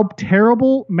how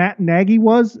terrible Matt Nagy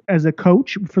was as a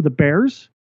coach for the Bears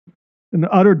and the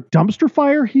utter dumpster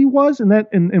fire he was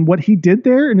and what he did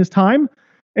there in his time.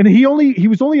 And he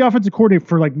was only offensive coordinator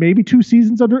for like maybe 2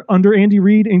 seasons under Andy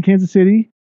Reid in Kansas City.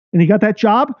 And he got that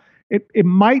job, it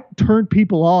might turn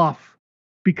people off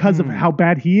because of how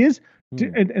bad he is,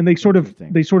 and they sort of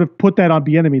put that on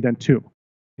Bieniemy then too,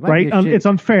 right? It's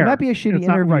unfair. It might be a shitty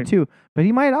interview too, but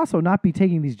he might also not be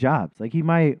taking these jobs. Like he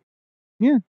might,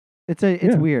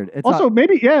 It's weird. It's also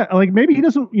maybe he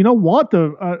doesn't want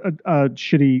the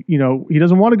shitty he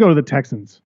doesn't want to go to the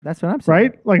Texans. That's what I'm saying,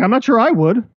 right? Like I'm not sure I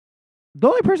would. The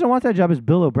only person who wants that job is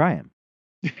Bill O'Brien.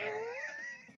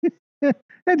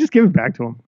 Just give it back to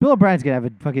him. Bill O'Brien's gonna have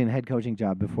a fucking head coaching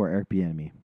job before Eric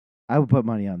Bieniemy. I would put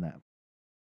money on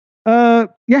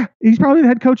that. Yeah, he's probably the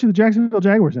head coach of the Jacksonville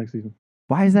Jaguars next season.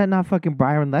 Why is that not fucking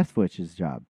Byron Leftwich's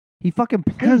job? He fucking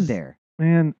played there.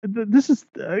 Man, this is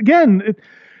again.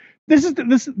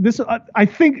 I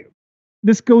think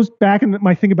this goes back in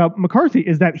my thing about McCarthy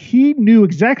is that he knew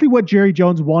exactly what Jerry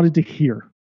Jones wanted to hear.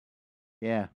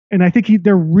 Yeah. And I think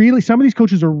some of these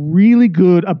coaches are really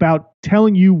good about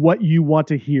telling you what you want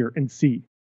to hear and see.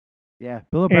 Yeah.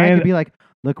 Bill O'Brien could be like,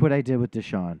 look what I did with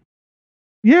Deshaun.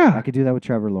 Yeah. I could do that with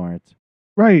Trevor Lawrence.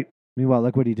 Right. Meanwhile,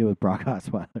 look what he did with Brock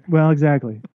Osweiler. Well,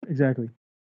 exactly.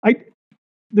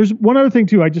 There's one other thing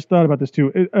too. I just thought about this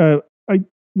too.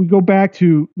 We go back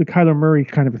to the Kyler Murray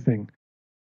kind of a thing.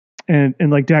 And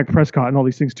like Dak Prescott and all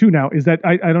these things too now is that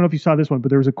I don't know if you saw this one, but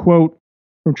there was a quote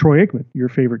from Troy Aikman, your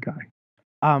favorite guy.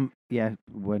 Yeah,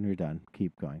 when you're done,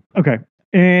 keep going. Okay.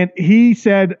 And he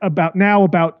said about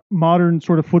modern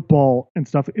sort of football and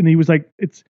stuff. And he was like,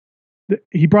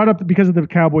 he brought up because of the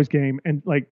Cowboys game and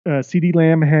like CeeDee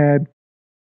Lamb had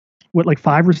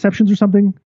 5 receptions or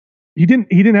something. He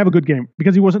didn't have a good game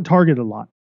because he wasn't targeted a lot.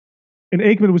 And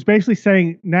Aikman was basically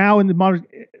saying now in the modern,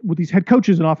 with these head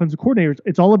coaches and offensive coordinators,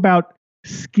 it's all about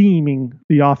scheming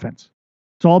the offense.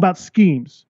 It's all about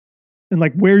schemes. And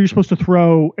like where you're supposed to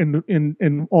throw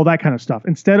and all that kind of stuff.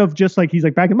 Instead of just like, he's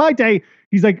like, back in my day,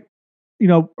 he's like,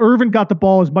 Irvin got the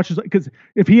ball as much as, because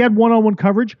if he had one-on-one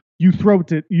coverage, you throw it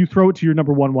to your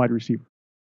number 1 wide receiver.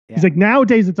 Yeah. He's like,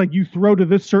 nowadays it's like you throw to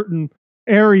this certain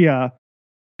area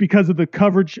because of the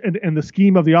coverage and the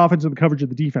scheme of the offense and the coverage of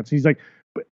the defense. He's like,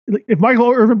 but if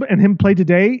Michael Irvin and him played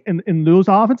today in those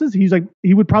offenses, he's like,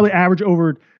 he would probably average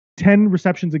over 10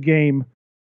 receptions a game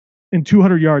and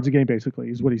 200 yards a game, basically,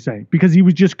 is what he's saying. Because he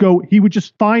would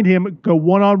just find him, go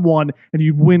one-on-one, and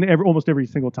you'd win almost every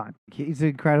single time. He's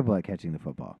incredible at catching the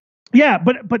football. Yeah,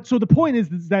 but so the point is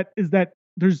that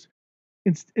there's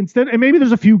instead, and maybe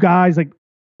there's a few guys like,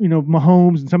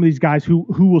 Mahomes and some of these guys who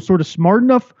will sort of smart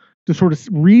enough to sort of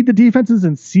read the defenses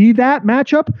and see that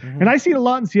matchup. Mm-hmm. And I see it a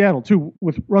lot in Seattle too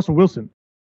with Russell Wilson.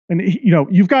 And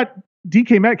you've got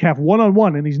DK Metcalf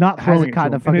one-on-one, and he's not throwing. Hasn't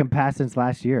caught a fucking pass since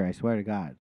last year. I swear to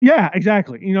God. Yeah,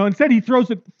 exactly. Instead he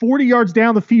throws it 40 yards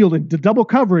down the field into double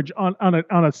coverage on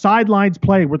a sidelines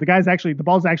play where the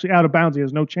ball's actually out of bounds. He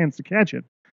has no chance to catch it.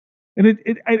 And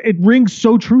it rings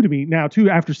so true to me now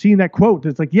too after seeing that quote.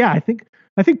 It's like, yeah, I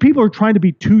think people are trying to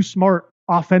be too smart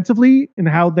offensively in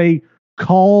how they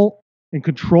call and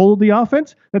control the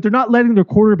offense, that they're not letting their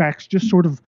quarterbacks just sort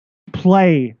of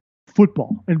play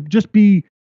football and just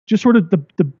sort of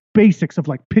the basics of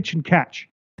like pitch and catch.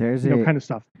 There's kind of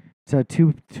stuff. So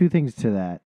two things to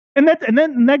that. And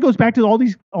that goes back to all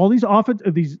these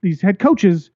these head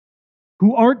coaches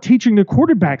who aren't teaching their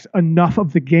quarterbacks enough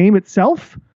of the game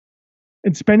itself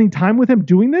and spending time with them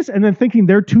doing this, and then thinking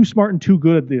they're too smart and too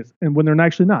good at this, and when they're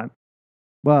actually not.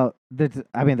 Well, there's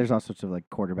all sorts of like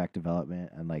quarterback development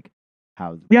and like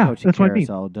how coaching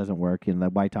carousel doesn't work, and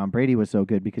why Tom Brady was so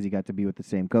good because he got to be with the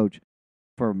same coach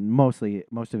for most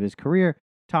of his career.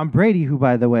 Tom Brady, who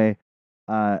by the way,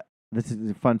 this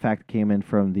is a fun fact that came in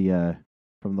from the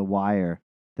Wire,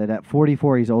 that at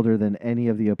 44 he's older than any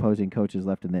of the opposing coaches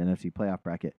left in the NFC playoff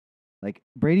bracket. Like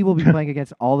Brady will be playing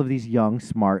against all of these young,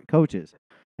 smart coaches,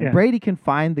 and Brady can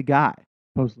find the guy.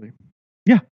 Supposedly,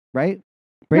 yeah, right.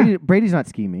 Brady's not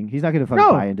scheming. He's not going to fucking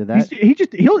buy into that.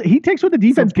 He takes what the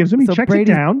defense gives him. He checks it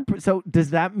down. So does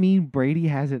that mean Brady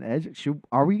has an edge?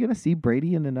 Are we going to see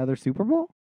Brady in another Super Bowl?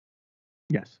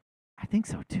 Yes, I think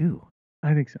so too.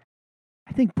 I think so.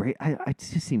 I think Brady. It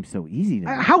just seems so easy to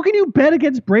me. How can you bet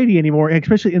against Brady anymore,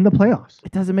 especially in the playoffs?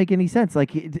 It doesn't make any sense.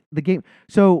 Like the game.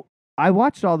 So I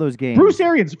watched all those games. Bruce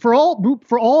Arians, for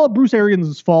all of Bruce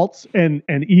Arians' faults and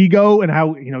ego and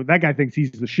how that guy thinks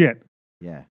he's the shit.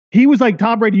 Yeah. He was like,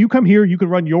 Tom Brady, you come here, you can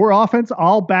run your offense.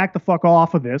 I'll back the fuck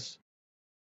off of this.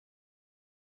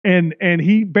 And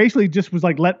he basically just was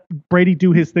like, let Brady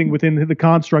do his thing within the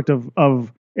construct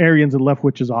of Arians and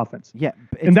Leftwich's offense. Yeah.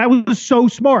 And that was so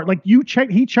smart. Like he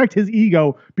checked his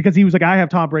ego because he was like, I have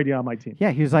Tom Brady on my team.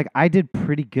 Yeah. He was like, I did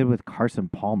pretty good with Carson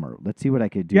Palmer. Let's see what I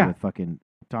could do with fucking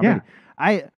Tom Brady.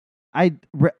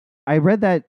 I read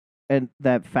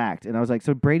that fact, and I was like,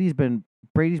 so Brady's been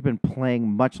playing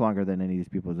much longer than any of these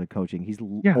people as a coaching. He's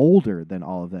older than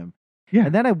all of them. Yeah.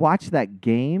 And then I watched that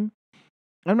game.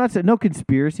 I'm not saying no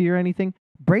conspiracy or anything.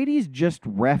 Brady's just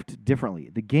reffed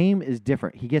differently. The game is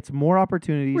different. He gets more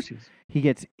opportunities. He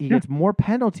gets more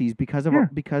penalties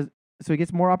so he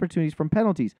gets more opportunities from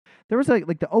penalties. There was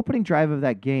like the opening drive of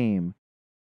that game.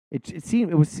 It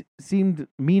seemed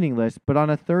meaningless, but on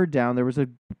a third down there was a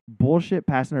bullshit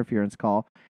pass interference call.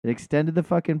 It extended the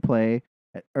fucking play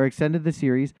or extended the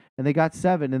series, and they got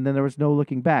 7, and then there was no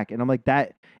looking back. And I'm like,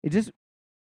 that it just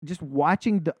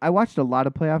watching I watched a lot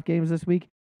of playoff games this week,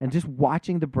 and just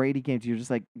watching the Brady games, you're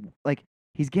just like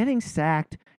he's getting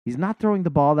sacked, he's not throwing the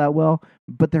ball that well,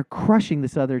 but they're crushing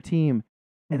this other team.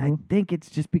 And I think it's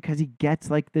just because he gets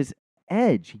like this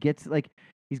edge. He gets like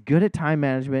he's good at time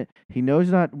management. He knows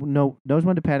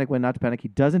when to panic, when not to panic. He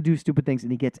doesn't do stupid things,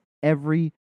 and he gets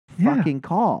every fucking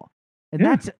call. And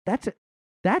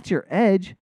that's your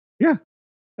edge. Yeah,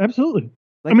 absolutely.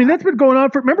 Like, I mean, that's been going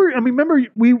on for. Remember,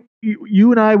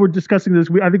 you and I were discussing this.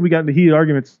 I think we got into heated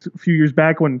arguments a few years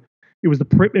back when it was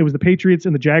the Patriots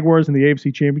and the Jaguars in the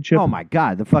AFC Championship. Oh my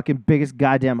God, the fucking biggest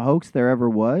goddamn hoax there ever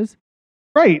was.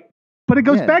 Right, but it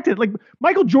goes back to like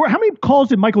Michael Jordan. How many calls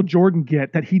did Michael Jordan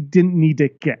get that he didn't need to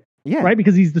get? Yeah, right,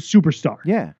 because he's the superstar.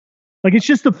 Yeah. Like it's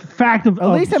just the fact of at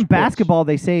least in sports. Basketball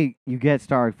they say you get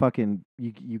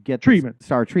you get treatment.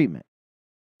 Star treatment.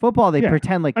 Football they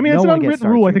pretend like it's an unwritten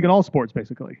rule. I think in all sports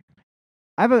basically.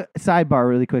 I have a sidebar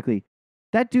really quickly.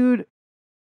 That dude,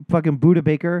 fucking Buda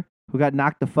Baker, who got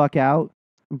knocked the fuck out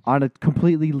on a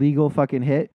completely legal fucking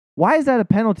hit. Why is that a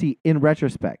penalty in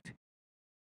retrospect?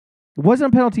 It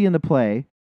wasn't a penalty in the play.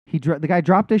 The guy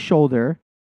dropped his shoulder,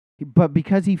 but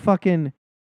because he fucking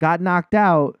got knocked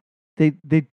out.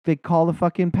 They call the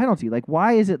fucking penalty. Like,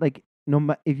 why is it like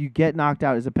if you get knocked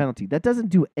out is a penalty? That doesn't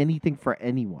do anything for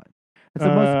anyone. That's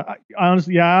the most.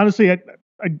 Honestly,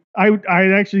 I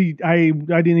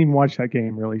didn't even watch that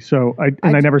game really. So I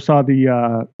I never saw the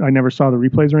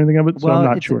replays or anything of it. So I'm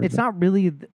not sure. it's not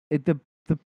really the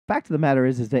fact of the matter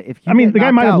is that if you I mean, get the guy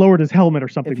knocked might have out, lowered his helmet or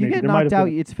something. if you Maybe get there might knocked have out,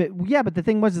 been. it's fit. Yeah, but the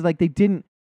thing was is like they didn't.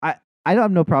 I don't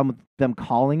have no problem with them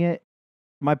calling it.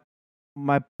 My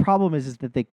problem is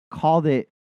that they called it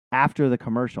after the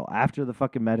commercial, after the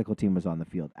fucking medical team was on the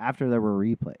field, after there were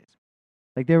replays.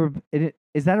 Like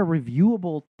is that a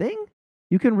reviewable thing?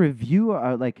 You can review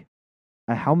like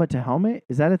a helmet to helmet.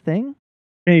 Is that a thing?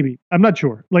 Maybe I'm not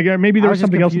sure. Like maybe there was just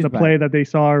something else in the confused by play that they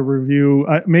saw a review.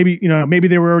 Maybe maybe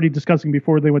they were already discussing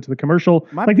before they went to the commercial.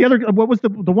 Like the other, what was the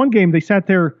one game they sat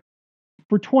there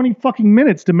for 20 fucking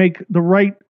minutes to make the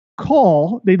right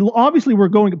call. They obviously were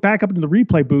going back up into the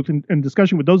replay booth and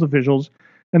discussion with those officials.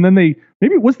 And then maybe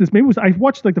it was I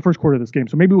watched like the first quarter of this game,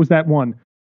 so maybe it was that one.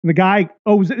 And the guy, it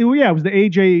was the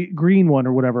AJ Green one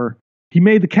or whatever. He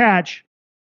made the catch,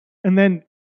 and then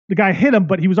the guy hit him,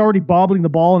 but he was already bobbling the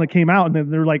ball, and it came out. And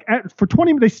then they're like,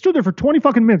 they stood there for 20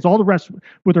 fucking minutes, all the rest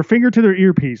with their finger to their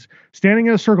earpiece, standing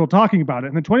in a circle talking about it.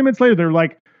 And then 20 minutes later, they're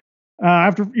like,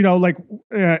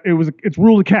 it's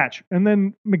rule to catch. And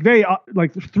then McVay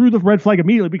threw the red flag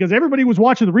immediately because everybody was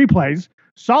watching the replays,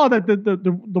 saw that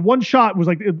the one shot was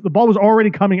like the ball was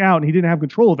already coming out and he didn't have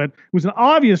control of it. It was an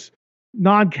obvious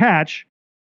non-catch.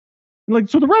 Like,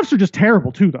 so the refs are just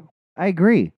terrible too, though. I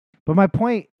agree, but my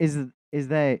point is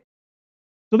that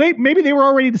so maybe they were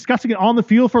already discussing it on the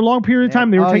field for a long period of time.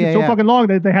 They were taking fucking long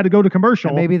that they had to go to commercial.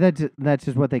 And maybe that's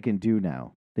just what they can do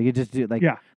now. They could just do they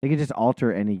could just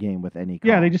alter any game with any call.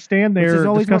 Yeah, they just stand there. Which is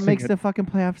always what makes it. the fucking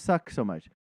playoffs suck so much.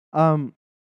 All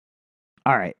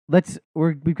right,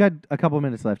 we've got a couple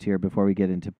minutes left here before we get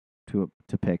into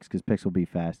picks because picks will be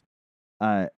fast.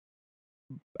 I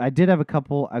did have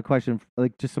a question,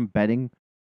 like just some betting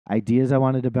ideas I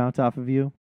wanted to bounce off of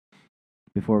you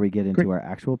before we get into our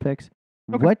actual picks.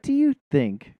 Okay. What do you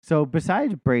think? So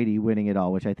besides Brady winning it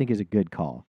all, which I think is a good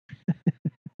call.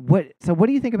 What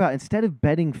do you think about instead of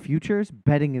betting futures,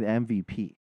 betting the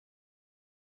MVP?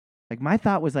 Like my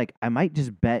thought was like I might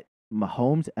just bet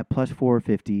Mahomes at plus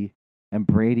 450 and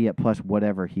Brady at plus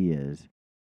whatever he is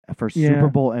for Super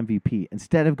Bowl MVP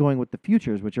instead of going with the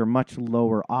futures, which are much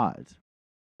lower odds.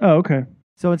 Oh, okay.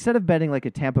 So instead of betting like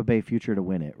a Tampa Bay future to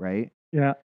win it, right?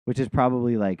 Yeah. Which is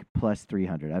probably like plus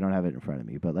 300. I don't have it in front of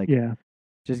me, but like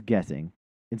just guessing.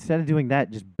 Instead of doing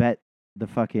that, just bet the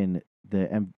fucking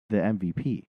the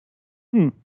MVP.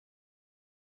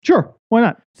 Sure, why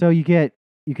not? So you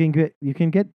can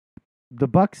get the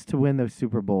Bucks to win the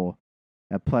Super Bowl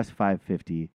at plus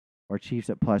 550 or Chiefs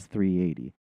at plus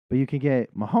 380. But you can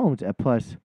get Mahomes at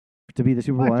plus to be the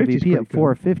Super Bowl MVP at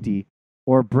 450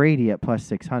 or Brady at plus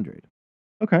 600.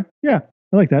 Okay. Yeah,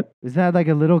 I like that. Is that like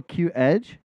a little cute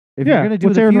edge? If you're going to do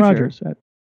what's the Aaron future, Rodgers at?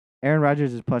 Aaron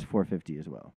Rodgers is plus 450 as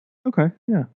well. Okay.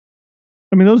 Yeah.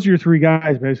 I mean, those are your three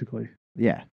guys basically.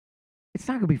 Yeah. It's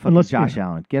not going to be fucking Josh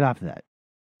Allen. Get off of that.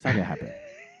 It's not going to happen.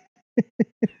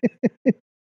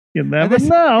 You never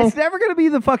know. It's never going to be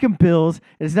the fucking Bills.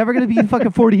 And it's never going to be the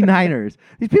fucking 49ers.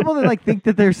 These people that like think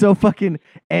that they're so fucking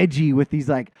edgy with these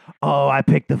like, oh, I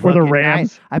picked the fucking or the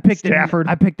Rams. I picked Stafford.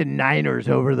 I picked the Niners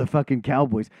over the fucking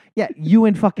Cowboys. Yeah, you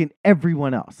and fucking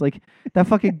everyone else. Like that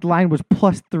fucking line was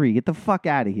plus 3. Get the fuck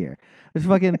out of here. There's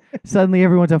fucking suddenly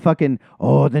everyone's a fucking,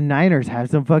 oh, the Niners have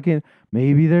some fucking,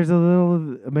 maybe there's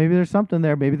something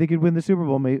there. Maybe they could win the Super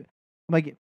Bowl. Maybe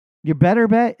like your better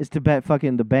bet is to bet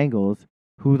fucking the Bengals,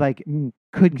 who like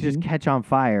could just catch on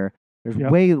fire. There's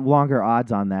way longer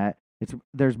odds on that.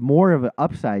 There's more of an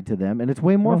upside to them, and it's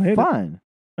way more fun.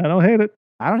 I don't hate it.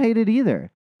 I don't hate it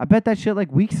either. I bet that shit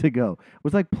like weeks ago. It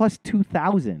was like plus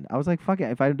 2,000. I was like, fuck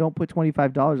it. If I don't put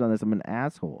 $25 on this, I'm an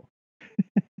asshole.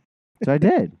 So I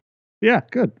did. Yeah,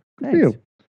 good. Good for you.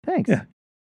 Thanks. Yeah.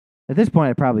 At this point,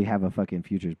 I probably have a fucking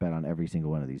futures bet on every single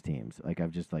one of these teams. Like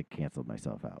I've just like canceled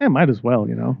myself out. Yeah, might as well,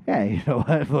 you know. Yeah, you know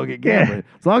what? Fucking gambling.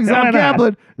 As long as I'm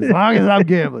gambling. As long as I'm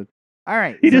gambling. All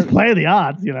right. You just play the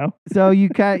odds, you know. So you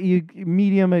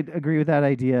medium agree with that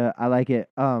idea. I like it.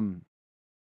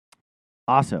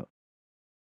 Also,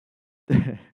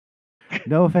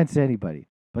 no offense to anybody,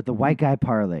 but the white guy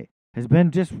parlay has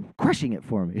been just crushing it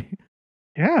for me.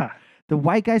 Yeah. The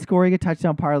white guy scoring a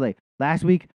touchdown parlay. Last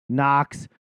week, Knox,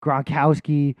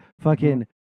 Gronkowski, fucking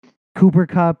Cooper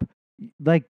Kupp,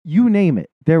 like you name it.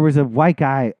 There was a white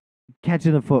guy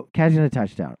catching a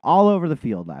touchdown all over the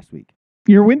field last week.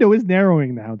 Your window is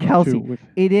narrowing now, Kelsey.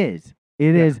 It is.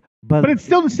 It is. But it's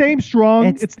still the same strong.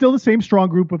 It's still the same strong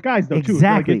group of guys, though.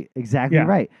 Exactly. Exactly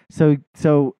right. So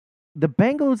the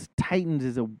Bengals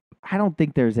Titans I don't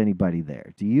think there's anybody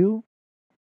there. Do you?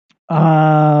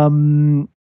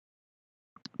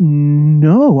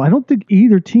 No, I don't think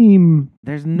either team.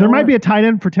 There's no. There might be a tight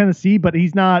end for Tennessee, but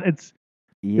he's not. Is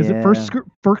it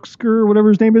Firksker, whatever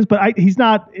his name is? But he's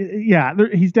not. Yeah,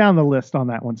 he's down the list on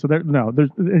that one. So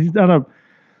he's not a.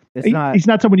 He's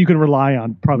not someone you can rely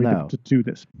on probably to do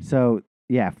this. So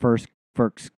yeah,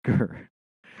 Firksker.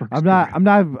 I'm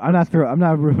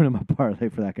not ruining my parlay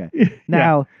for that guy.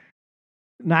 Now,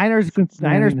 Niners,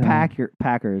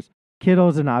 Packers.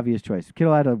 Kittle's an obvious choice.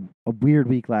 Kittle had a weird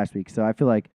week last week, so I feel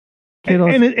like Kittle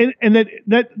and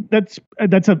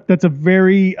that's a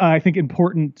very I think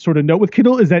important sort of note with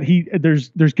Kittle is that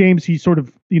there's games he's sort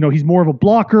of he's more of a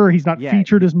blocker. He's not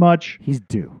featured as much. He's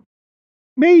due.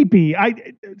 Maybe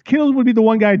Kittle would be the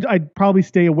one guy I'd probably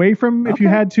stay away from if you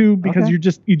had to because you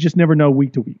just never know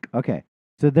week to week. Okay,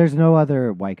 so there's no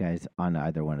other white guys on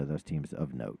either one of those teams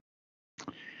of note.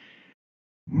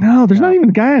 No, there's not even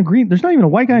a guy on Green. There's not even a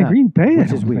white guy in Green Bay,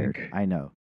 which is weird. I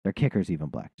know their kicker's even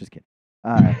black. Just kidding.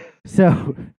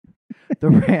 So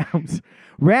the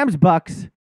Rams Bucks.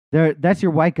 That's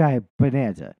your white guy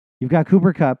bonanza. You've got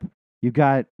Cooper Kupp. You've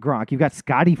got Gronk. You've got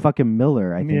Scotty fucking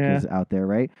Miller. I think is out there,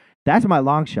 right? That's my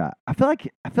long shot. I feel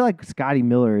like Scotty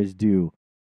Miller is due.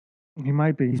 He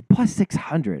might be. He's plus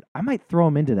 600. I might throw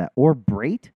him into that or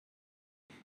Brait.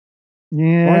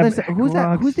 Yeah.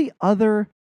 Who's the other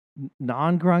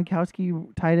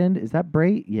non-Gronkowski tight end? Is that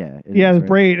Brait? Yeah. There's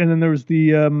Brait, and then there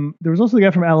was also the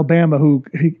guy from Alabama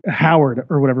Howard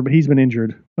or whatever, but he's been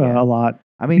injured a lot.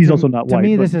 I mean, he's also not white. To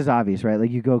me, this is obvious, right?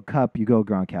 Like you go Kupp, you go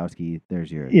Gronkowski.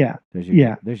 There's your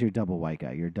double white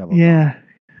guy. Your double. Yeah.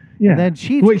 Yeah. And then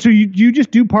Chiefs. Wait, so you just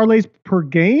do parlays per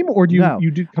game, or do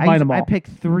you do combine them all? I pick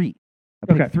three.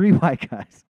 I pick three white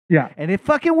guys. Yeah. And it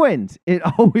fucking wins. It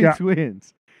always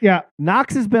wins. Yeah.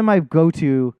 Knox has been my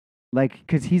go-to. Like,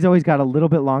 because he's always got a little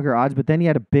bit longer odds, but then he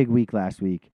had a big week last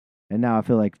week, and now I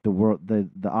feel like the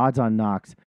odds on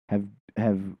Knox have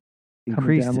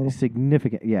increased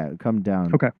significant. Yeah, come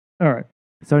down. Okay, all right.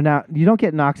 So now you don't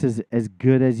get Knox as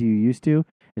good as you used to.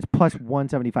 It's plus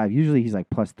 175. Usually he's like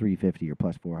plus 350 or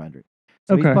plus 400.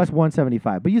 So he's plus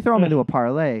 175. But you throw him into a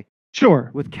parlay,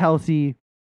 sure, with Kelsey.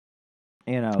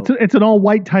 It's an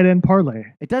all-white tight end parlay.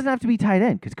 It doesn't have to be tight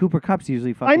end because Cooper Kupp's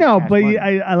usually fucking. I know, but money.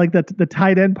 I like that the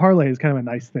tight end parlay is kind of a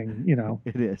nice thing,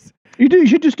 It is. You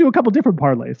should just do a couple different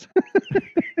parlays.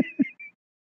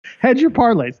 Hedge your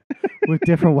parlays with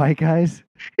different white guys.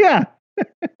 Yeah.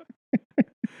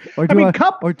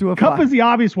 Kupp is the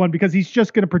obvious one because he's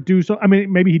just going to produce. I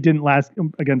mean, maybe he didn't last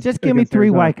against. Just give me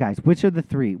three white guys. Which are the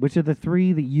three? Which are the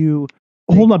three that you?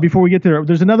 Hold on, before we get there,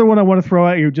 there's another one I want to throw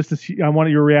at you just to see. I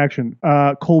wanted your reaction.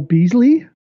 Cole Beasley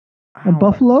on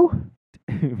Buffalo.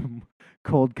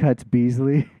 Cold cuts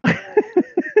Beasley.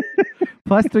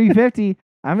 Plus 350.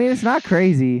 I mean, it's not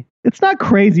crazy. It's not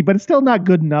crazy, but it's still not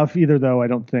good enough either, though. I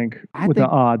don't think the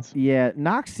odds. Yeah,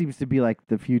 Knox seems to be like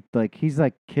he's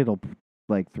like Kittle,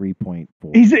 like 3.4.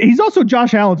 He's also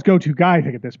Josh Allen's go-to guy, I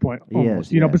think, at this point.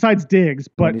 Almost, besides Diggs,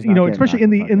 but especially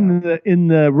in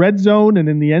the red zone and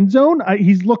in the end zone,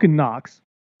 he's looking Knox.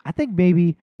 I think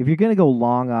maybe if you're gonna go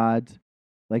long odds,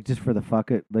 like just for the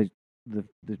fuck it, like the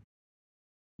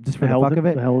just for the fuck of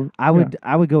it, I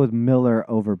would go with Miller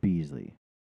over Beasley.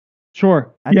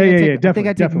 Sure. Definitely. I think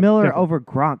I'd take Miller over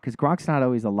Gronk because Gronk's not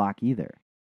always a lock either.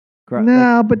 But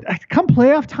come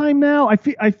playoff time now, I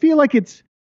feel like it's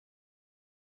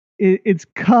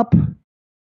Kupp,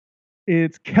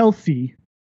 it's Kelsey.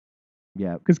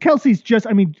 Yeah. Because Kelsey's just,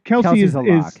 Kelsey's a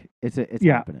lock. It's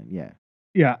happening. Yeah.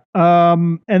 Yeah.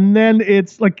 And then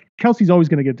it's like Kelsey's always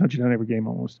going to get a touchdown every game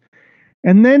almost.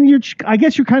 And then I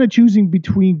guess you're kind of choosing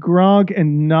between Gronk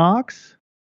and Knox.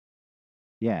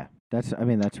 Yeah. That's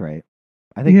right.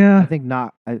 I think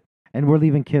not. And we're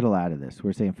leaving Kittle out of this.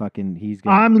 We're saying fucking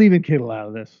I'm leaving Kittle out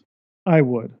of this. I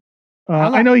would.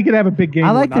 I know he could have a big game.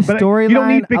 I like the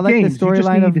storyline. I like the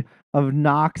storyline of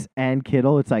Knox and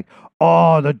Kittle. It's like,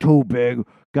 the two big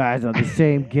guys on the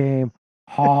same game.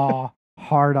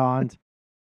 Hard-ons.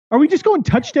 Are we just going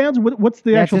touchdowns? What's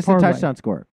the actual just a touchdown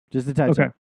score. Just a touchdown.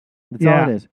 Okay. That's all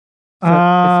it is. So it's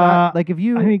not, like if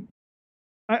you...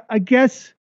 I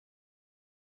guess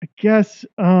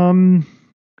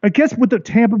with the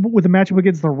matchup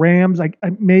against the Rams,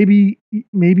 maybe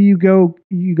you go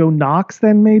Knox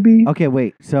then maybe. Okay,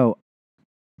 wait. So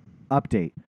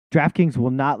update: DraftKings will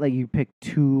not let you pick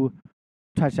two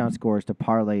touchdown scores to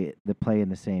parlay the play in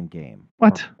the same game.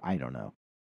 What? I don't know.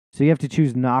 So you have to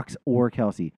choose Knox or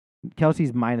Kelsey.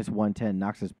 Kelsey's minus 110.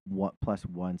 Knox is plus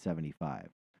 175.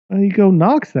 You go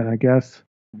Knox then, I guess.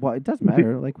 Well, it doesn't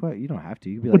matter. Like what? You don't have to.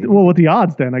 You be with the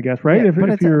odds then, I guess, right? Yeah,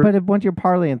 but once you're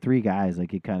parlaying three guys,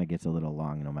 like it kind of gets a little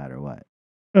long, no matter what.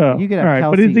 Oh, You could all have right,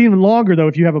 but it's Kelsey. even longer though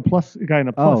if you have a plus a guy in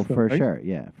a plus. Oh, though, for right? sure.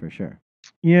 Yeah, for sure.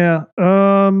 Yeah.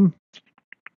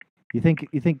 You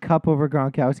think Cup over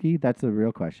Gronkowski? That's the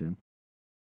real question.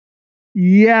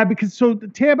 Yeah, because so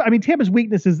Tampa's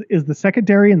weakness is the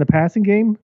secondary and the passing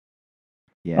game.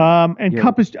 Yeah. And you're-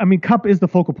 Cup is the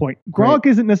focal point. Great. Gronk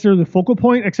isn't necessarily the focal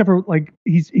point, except for like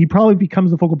he probably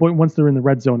becomes the focal point once they're in the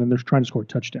red zone and they're trying to score a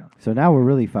touchdown. So now we're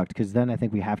really fucked because then I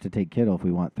think we have to take Kittle if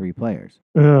we want 3 players.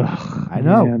 Ugh, I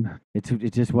know. Man. It's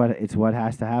just what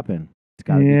has to happen. It's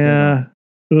got to Yeah.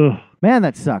 be Kittle. Ugh. Man,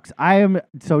 that sucks. I am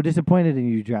so disappointed in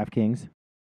you, DraftKings.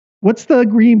 What's the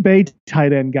Green Bay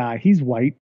tight end guy? He's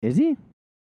white. Is he?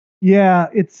 Yeah,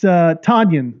 it's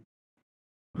Tanyan.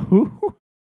 Who?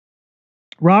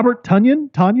 Robert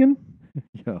Tanyan.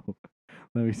 Yo,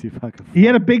 let me see if I can. He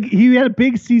had a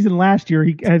big season last year.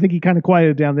 I think he kind of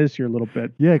quieted down this year a little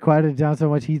bit. Yeah, quieted down so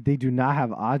much. They do not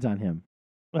have odds on him.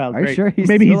 Well, Are you sure he's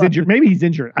maybe still he's on injured. Maybe he's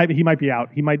injured. He might be out.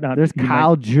 He might not. There's he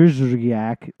Kyle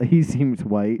Jurziak. He seems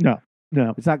white. No.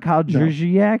 It's not Kyle No.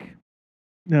 Jurziak.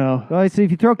 No. Well, so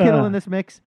if you throw Kittle Uh. in this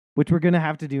mix, which we're gonna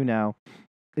have to do now,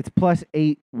 it's plus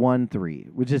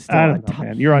 813, which is still I a don't know, ton-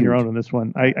 man. You're on your huge. own on this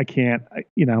one. I can't.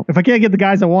 If I can't get the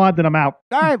guys I want, then I'm out.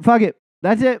 All right, fuck it.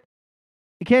 That's it.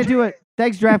 You can't do it.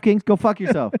 Thanks, DraftKings. Go fuck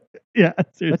yourself. Yeah,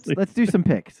 seriously. Let's do some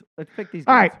picks. Let's pick these.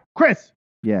 All guys. right, Chris.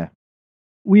 Yeah,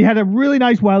 We had a really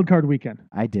nice wild card weekend.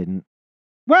 I didn't.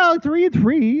 Well,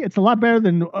 3-3. It's a lot better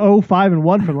than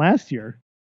 5-1 from last year.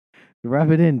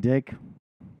 Rub it in, Dick.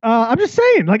 I'm just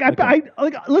saying. Like Okay.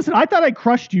 listen. I thought I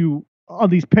crushed you on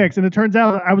these picks, and it turns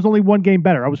out I was only one game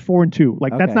better. I was 4-2.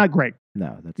 Like that's Okay. not great.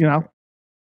 No, that's You not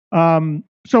know.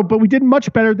 So, but we did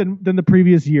much better than the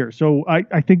previous year. So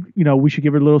I think we should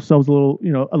give ourselves a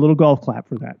little golf clap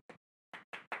for that.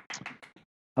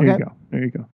 There Okay. you go. There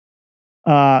you go.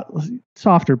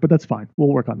 Softer, but that's fine. We'll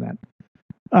work on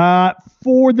that.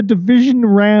 For the division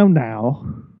round now,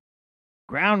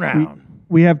 ground round.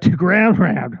 we have 2 ground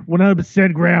round,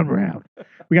 100% ground round.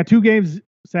 We got 2 games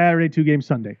Saturday, 2 games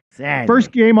Sunday. Saturday.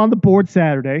 First game on the board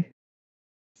Saturday,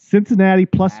 Cincinnati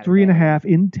plus Saturday. 3.5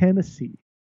 in Tennessee.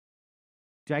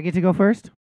 Do I get to go first?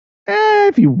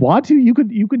 If you want to, you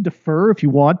could defer if you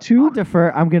want to. I'll defer.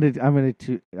 I'm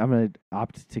gonna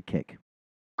opt to kick.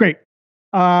 Great.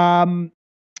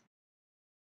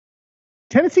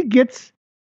 Tennessee gets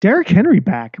Derrick Henry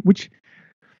back, which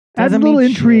adds a Doesn't little mean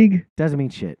intrigue. shit. Doesn't mean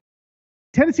shit.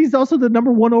 Tennessee's also the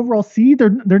number 1 overall seed.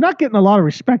 They're not getting a lot of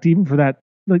respect even for that.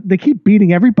 Like they keep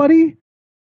beating everybody.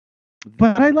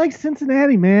 But I like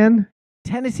Cincinnati, man.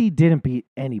 Tennessee didn't beat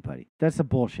anybody. That's the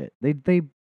bullshit. They They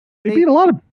beat a lot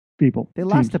of people. They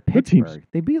lost to Good teams. Pittsburgh.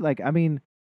 They beat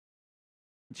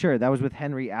sure, that was with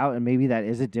Henry out, and maybe that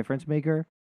is a difference maker.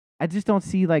 I just don't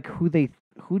see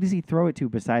who does he throw it to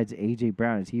besides AJ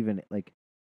Brown? Is he even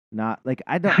not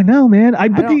I don't. I know, man.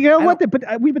 don't- You know I what?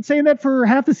 But we've been saying that for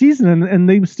half the season, and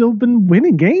they've still been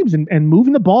winning games and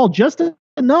moving the ball just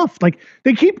enough. Like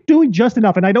they keep doing just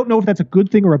enough, and I don't know if that's a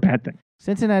good thing or a bad thing.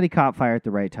 Cincinnati caught fire at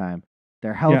the right time.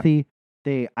 They're healthy.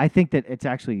 I think that it's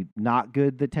actually not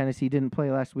good that Tennessee didn't play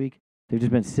last week. They've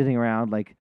just been sitting around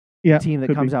like Yeah, a team that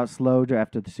could comes be. out slow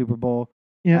after the Super Bowl.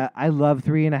 Yeah. I love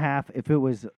 3.5. If it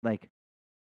was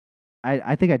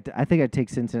I think I'd take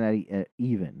Cincinnati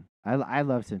even. I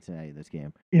love Cincinnati this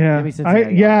game. Yeah, Give me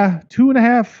Cincinnati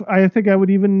 2.5. I think I would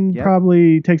even Yep.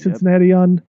 probably take Cincinnati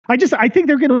on. I think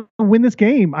they're going to win this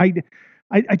game. I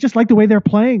just like the way they're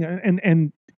playing,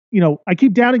 and I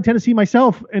keep doubting Tennessee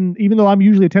myself, and even though I'm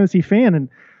usually a Tennessee fan, and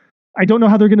I don't know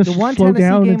how they're going to The one slow Tennessee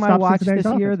down and game I stop watched Cincinnati's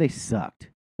this year, offense. they sucked.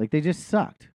 They just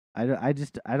sucked.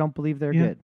 I don't believe they're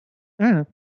Yeah. good.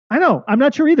 I know. I'm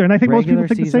not sure either, and I think most people Regular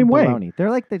think the season same way. baloney. They're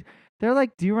like.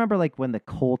 Do you remember when the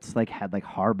Colts had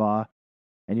Harbaugh,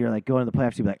 and you're going to the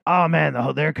playoffs? You'd be like, oh man,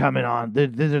 they're coming on. They're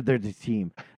the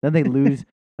team. Then they lose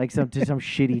to some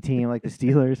shitty team like the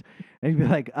Steelers, and you'd be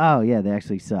like, oh yeah, they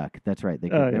actually suck. That's right. They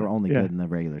were only good in the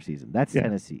regular season. That's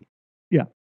Tennessee.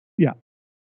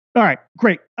 All right,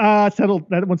 great. Settled.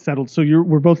 That one's settled. So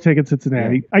we're both taking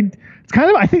Cincinnati. Yeah.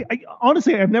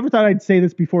 Honestly, I've never thought I'd say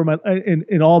this before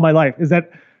in all my life. Is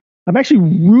that I'm actually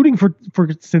rooting for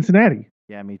Cincinnati.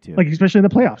 Yeah, me too. Especially in the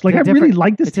playoffs. I really different-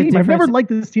 like this it's a team. I've never difference- liked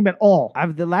this team at all.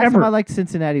 The last time ever. I liked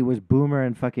Cincinnati was Boomer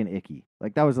and fucking Icky.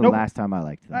 That was the Nope. last time I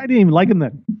liked them. I didn't even like them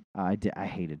then. I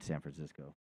hated San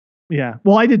Francisco. Yeah.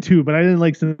 Well, I did too, but I didn't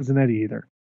like Cincinnati either.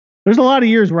 There's a lot of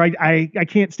years where I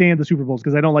can't stand the Super Bowls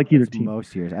because I don't like either That's team.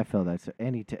 Most years, I feel that. So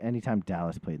anytime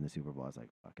Dallas played in the Super Bowl, I was like,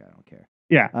 fuck, I don't care.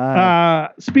 Yeah.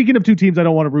 Speaking of 2 teams I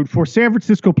don't want to root for, San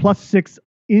Francisco +6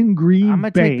 in Green I'm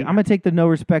Bay. gonna take the no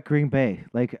respect Green Bay.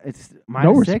 It's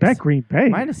no -6. respect, Green Bay.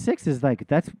 -6 is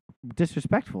that's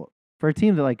disrespectful for a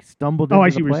team that like stumbled Oh, into I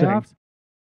the see what you're saying. playoffs.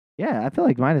 Yeah, I feel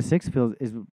like -6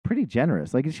 is pretty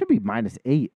generous. Like it should be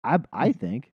 -8. I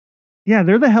think. Yeah,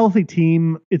 they're the healthy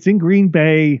team. It's in Green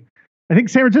Bay. I think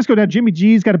San Francisco now. Jimmy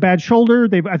G's got a bad shoulder.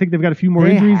 I think they've got a few more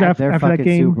They injuries had after their that fucking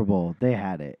game. Super Bowl. They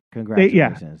had it.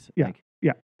 Congratulations. yeah, Like,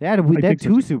 yeah. They had think so,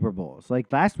 two too. Super Bowls.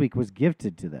 Like last week was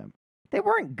gifted to them. They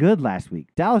weren't good last week.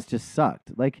 Dallas just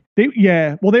sucked. Like They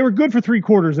were good for 3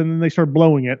 quarters, and then they started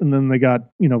blowing it, and then they got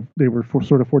they were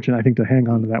sort of fortunate, I think, to hang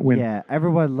on to that win. yeah,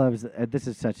 everyone loves. This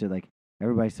is such a like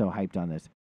everybody's so hyped on this.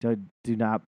 Do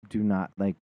not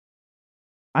like.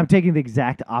 I'm taking the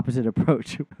exact opposite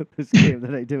approach with this game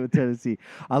that I did with Tennessee.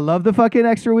 I love the fucking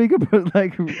extra week, but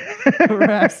like,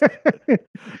 rest.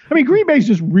 I mean, Green Bay's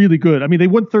just really good. I mean, they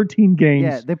won 13 games.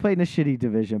 Yeah, they played in a shitty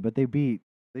division, but they beat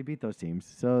those teams.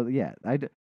 So yeah,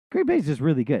 Green Bay's just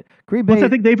really good. Green Bay. Plus, I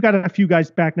think they've got a few guys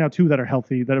back now too that are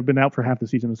healthy that have been out for half the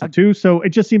season too. So it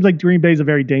just seems like Green Bay's a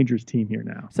very dangerous team here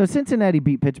now. So Cincinnati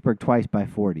beat Pittsburgh twice by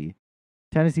 40.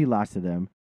 Tennessee lost to them.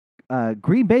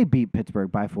 Green Bay beat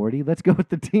Pittsburgh by 40. Let's go with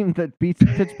the team that beats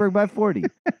Pittsburgh by 40.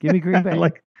 Give me Green Bay.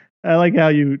 I like how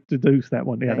you deduce that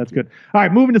one. Yeah, Thank that's you. good. All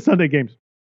right, moving to Sunday games.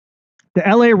 The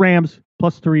LA Rams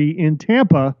 +3 in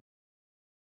Tampa.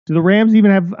 Do the Rams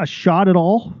even have a shot at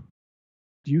all?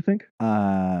 Do you think?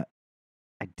 I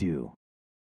do.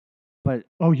 But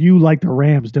Oh, you like the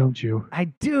Rams, don't you?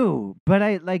 I do.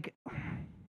 But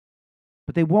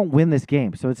but they won't win this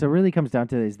game. So it really comes down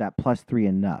to, is that +3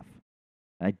 enough?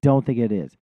 I don't think it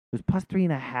is. If it was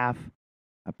 +3.5,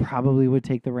 I probably would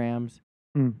take the Rams.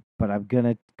 But I'm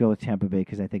gonna go with Tampa Bay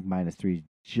because I think -3 is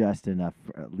just enough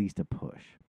for at least a push.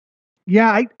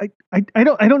 Yeah, I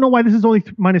don't know why this is only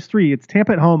 -3. It's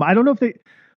Tampa at home. I don't know if they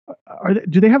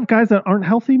do they have guys that aren't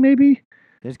healthy maybe?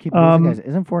 They just keep losing guys.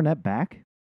 Isn't Fournette back?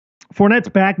 Fournette's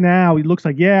back now. He looks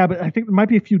like, but I think there might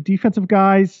be a few defensive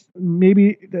guys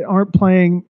maybe that aren't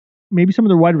playing. Maybe some of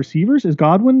their wide receivers. Is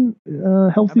Godwin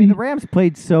healthy? I mean, the Rams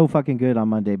played so fucking good on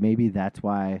Monday. Maybe that's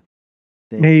why.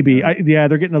 Maybe.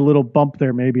 They're getting a little bump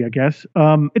there, maybe, I guess.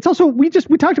 It's also, we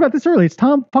talked about this earlier. It's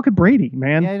Tom fucking Brady,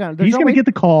 man. Yeah, he's going to get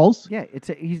the calls. Yeah,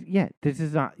 this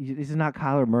is not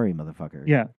Kyler Murray, motherfucker.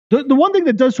 Yeah. The one thing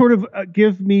that does sort of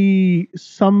give me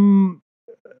some,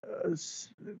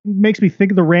 makes me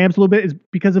think of the Rams a little bit is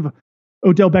because of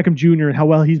Odell Beckham Jr. and how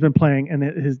well he's been playing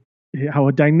and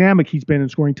how dynamic he's been in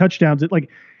scoring touchdowns. It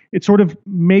sort of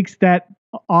makes that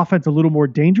offense a little more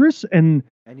dangerous. And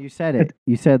you said it.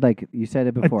 You said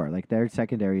it before. Like their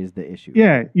secondary is the issue.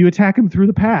 Yeah, you attack them through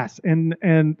the pass, and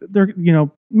they're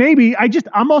maybe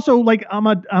I'm also like I'm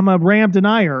a Ram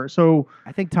denier. So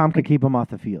I think Tom could keep him off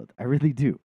the field. I really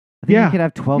do. I think he could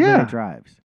have 12-minute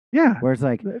drives. Yeah, where it's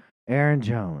like Aaron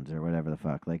Jones or whatever the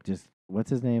fuck. Like just what's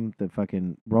his name? The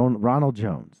fucking Ronald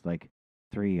Jones. Like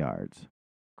 3 yards.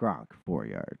 Gronk 4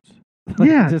 yards.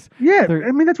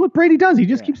 I mean that's what Brady does. He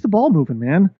just keeps the ball moving,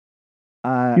 man.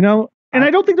 And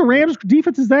I don't think the Rams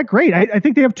defense is that great. I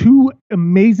think they have 2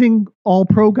 amazing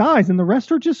all-pro guys, and the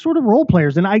rest are just sort of role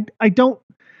players. And I don't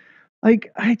see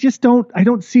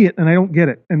it, and I don't get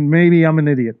it. And maybe I'm an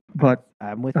idiot, but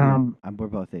I'm with you. We're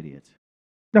both idiots.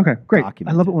 Okay, great.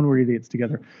 Documented. I love it when we're idiots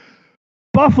together.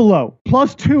 Buffalo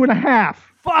 +2.5.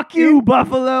 Fuck you,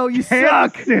 Buffalo. You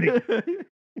suck. City.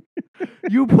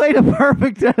 You played a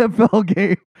perfect NFL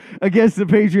game against the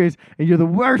Patriots, and you're the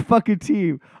worst fucking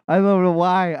team. I don't know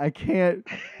why. I can't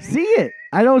see it.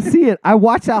 I don't see it. I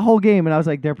watched that whole game, and I was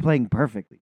like, they're playing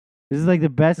perfectly. This is like the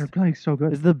best. They're playing so good.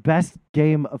 This is the best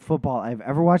game of football I've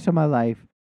ever watched in my life.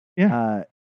 Yeah.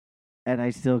 And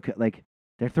I still,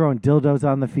 they're throwing dildos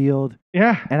on the field.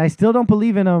 Yeah. And I still don't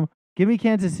believe in them. Give me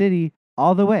Kansas City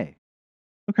all the way.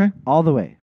 Okay. All the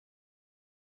way.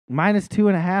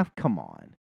 -2.5? Come on.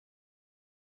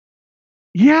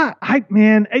 Yeah,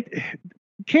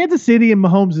 Kansas City and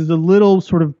Mahomes is a little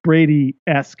sort of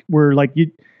Brady-esque, where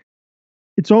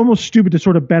it's almost stupid to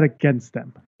sort of bet against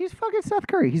them. He's fucking Seth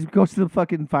Curry. He goes to the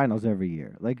fucking finals every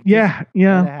year.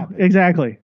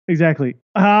 Exactly.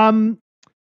 However,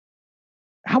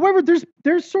 there's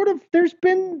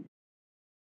been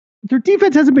their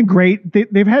defense hasn't been great.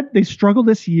 They struggled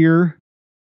this year.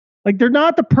 Like they're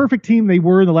not the perfect team they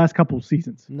were in the last couple of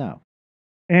seasons. No.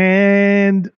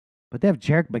 But they have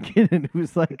Jerick McKinnon,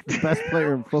 who's like the best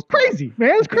player in football. It's crazy,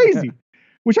 man. It's crazy.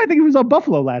 Which I think he was on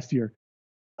Buffalo last year.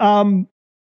 I'm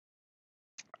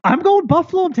going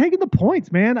Buffalo. I'm taking the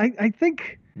points, man. I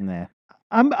think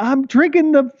I'm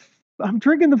drinking the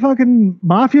fucking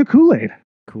Mafia Kool-Aid.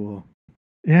 Cool.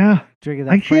 Yeah. Drinking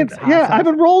that. I can't. Yeah, I've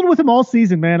been rolling with him all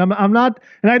season, man. I'm not,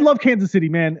 and I love Kansas City,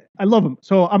 man. I love him.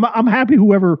 So I'm happy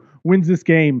whoever wins this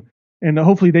game And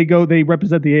hopefully they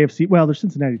represent the AFC. Well, there's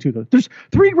Cincinnati too, though. There's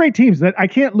 3 great teams that I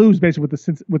can't lose basically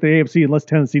with the AFC unless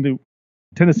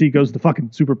Tennessee goes to the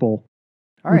fucking Super Bowl,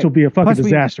 which will be a fucking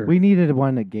disaster. We needed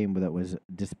one game that was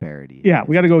disparity. Yeah,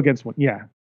 we got to go against one. Yeah.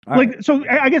 Right. So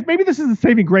I guess maybe this is the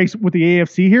saving grace with the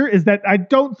AFC here is that I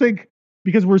don't think,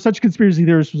 because we're such conspiracy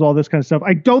theorists with all this kind of stuff,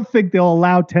 I don't think they'll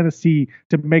allow Tennessee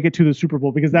to make it to the Super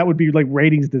Bowl because that would be like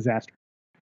ratings disaster.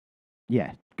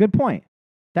 Yeah, good point.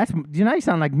 You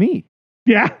sound like me.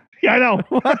 Yeah, I know.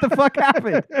 What the fuck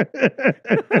happened?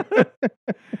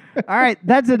 All right,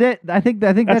 that's it. I think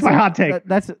that's my hot take.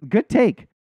 That's a good take.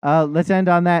 Let's end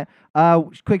on that.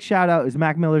 Quick shout out is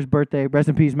Mac Miller's birthday. Rest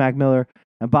in peace, Mac Miller.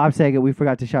 And Bob Saget. We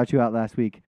forgot to shout you out last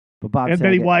week. But Bob and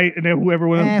Saget. Betty White and whoever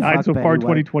died so far in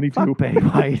 2022. Fuck Betty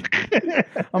White.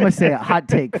 I'm going to say a hot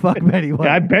take. Fuck Betty White.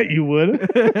 Yeah, I bet you would.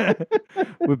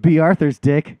 With B. Arthur's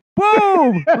dick.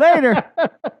 Boom! Later.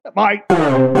 Bye.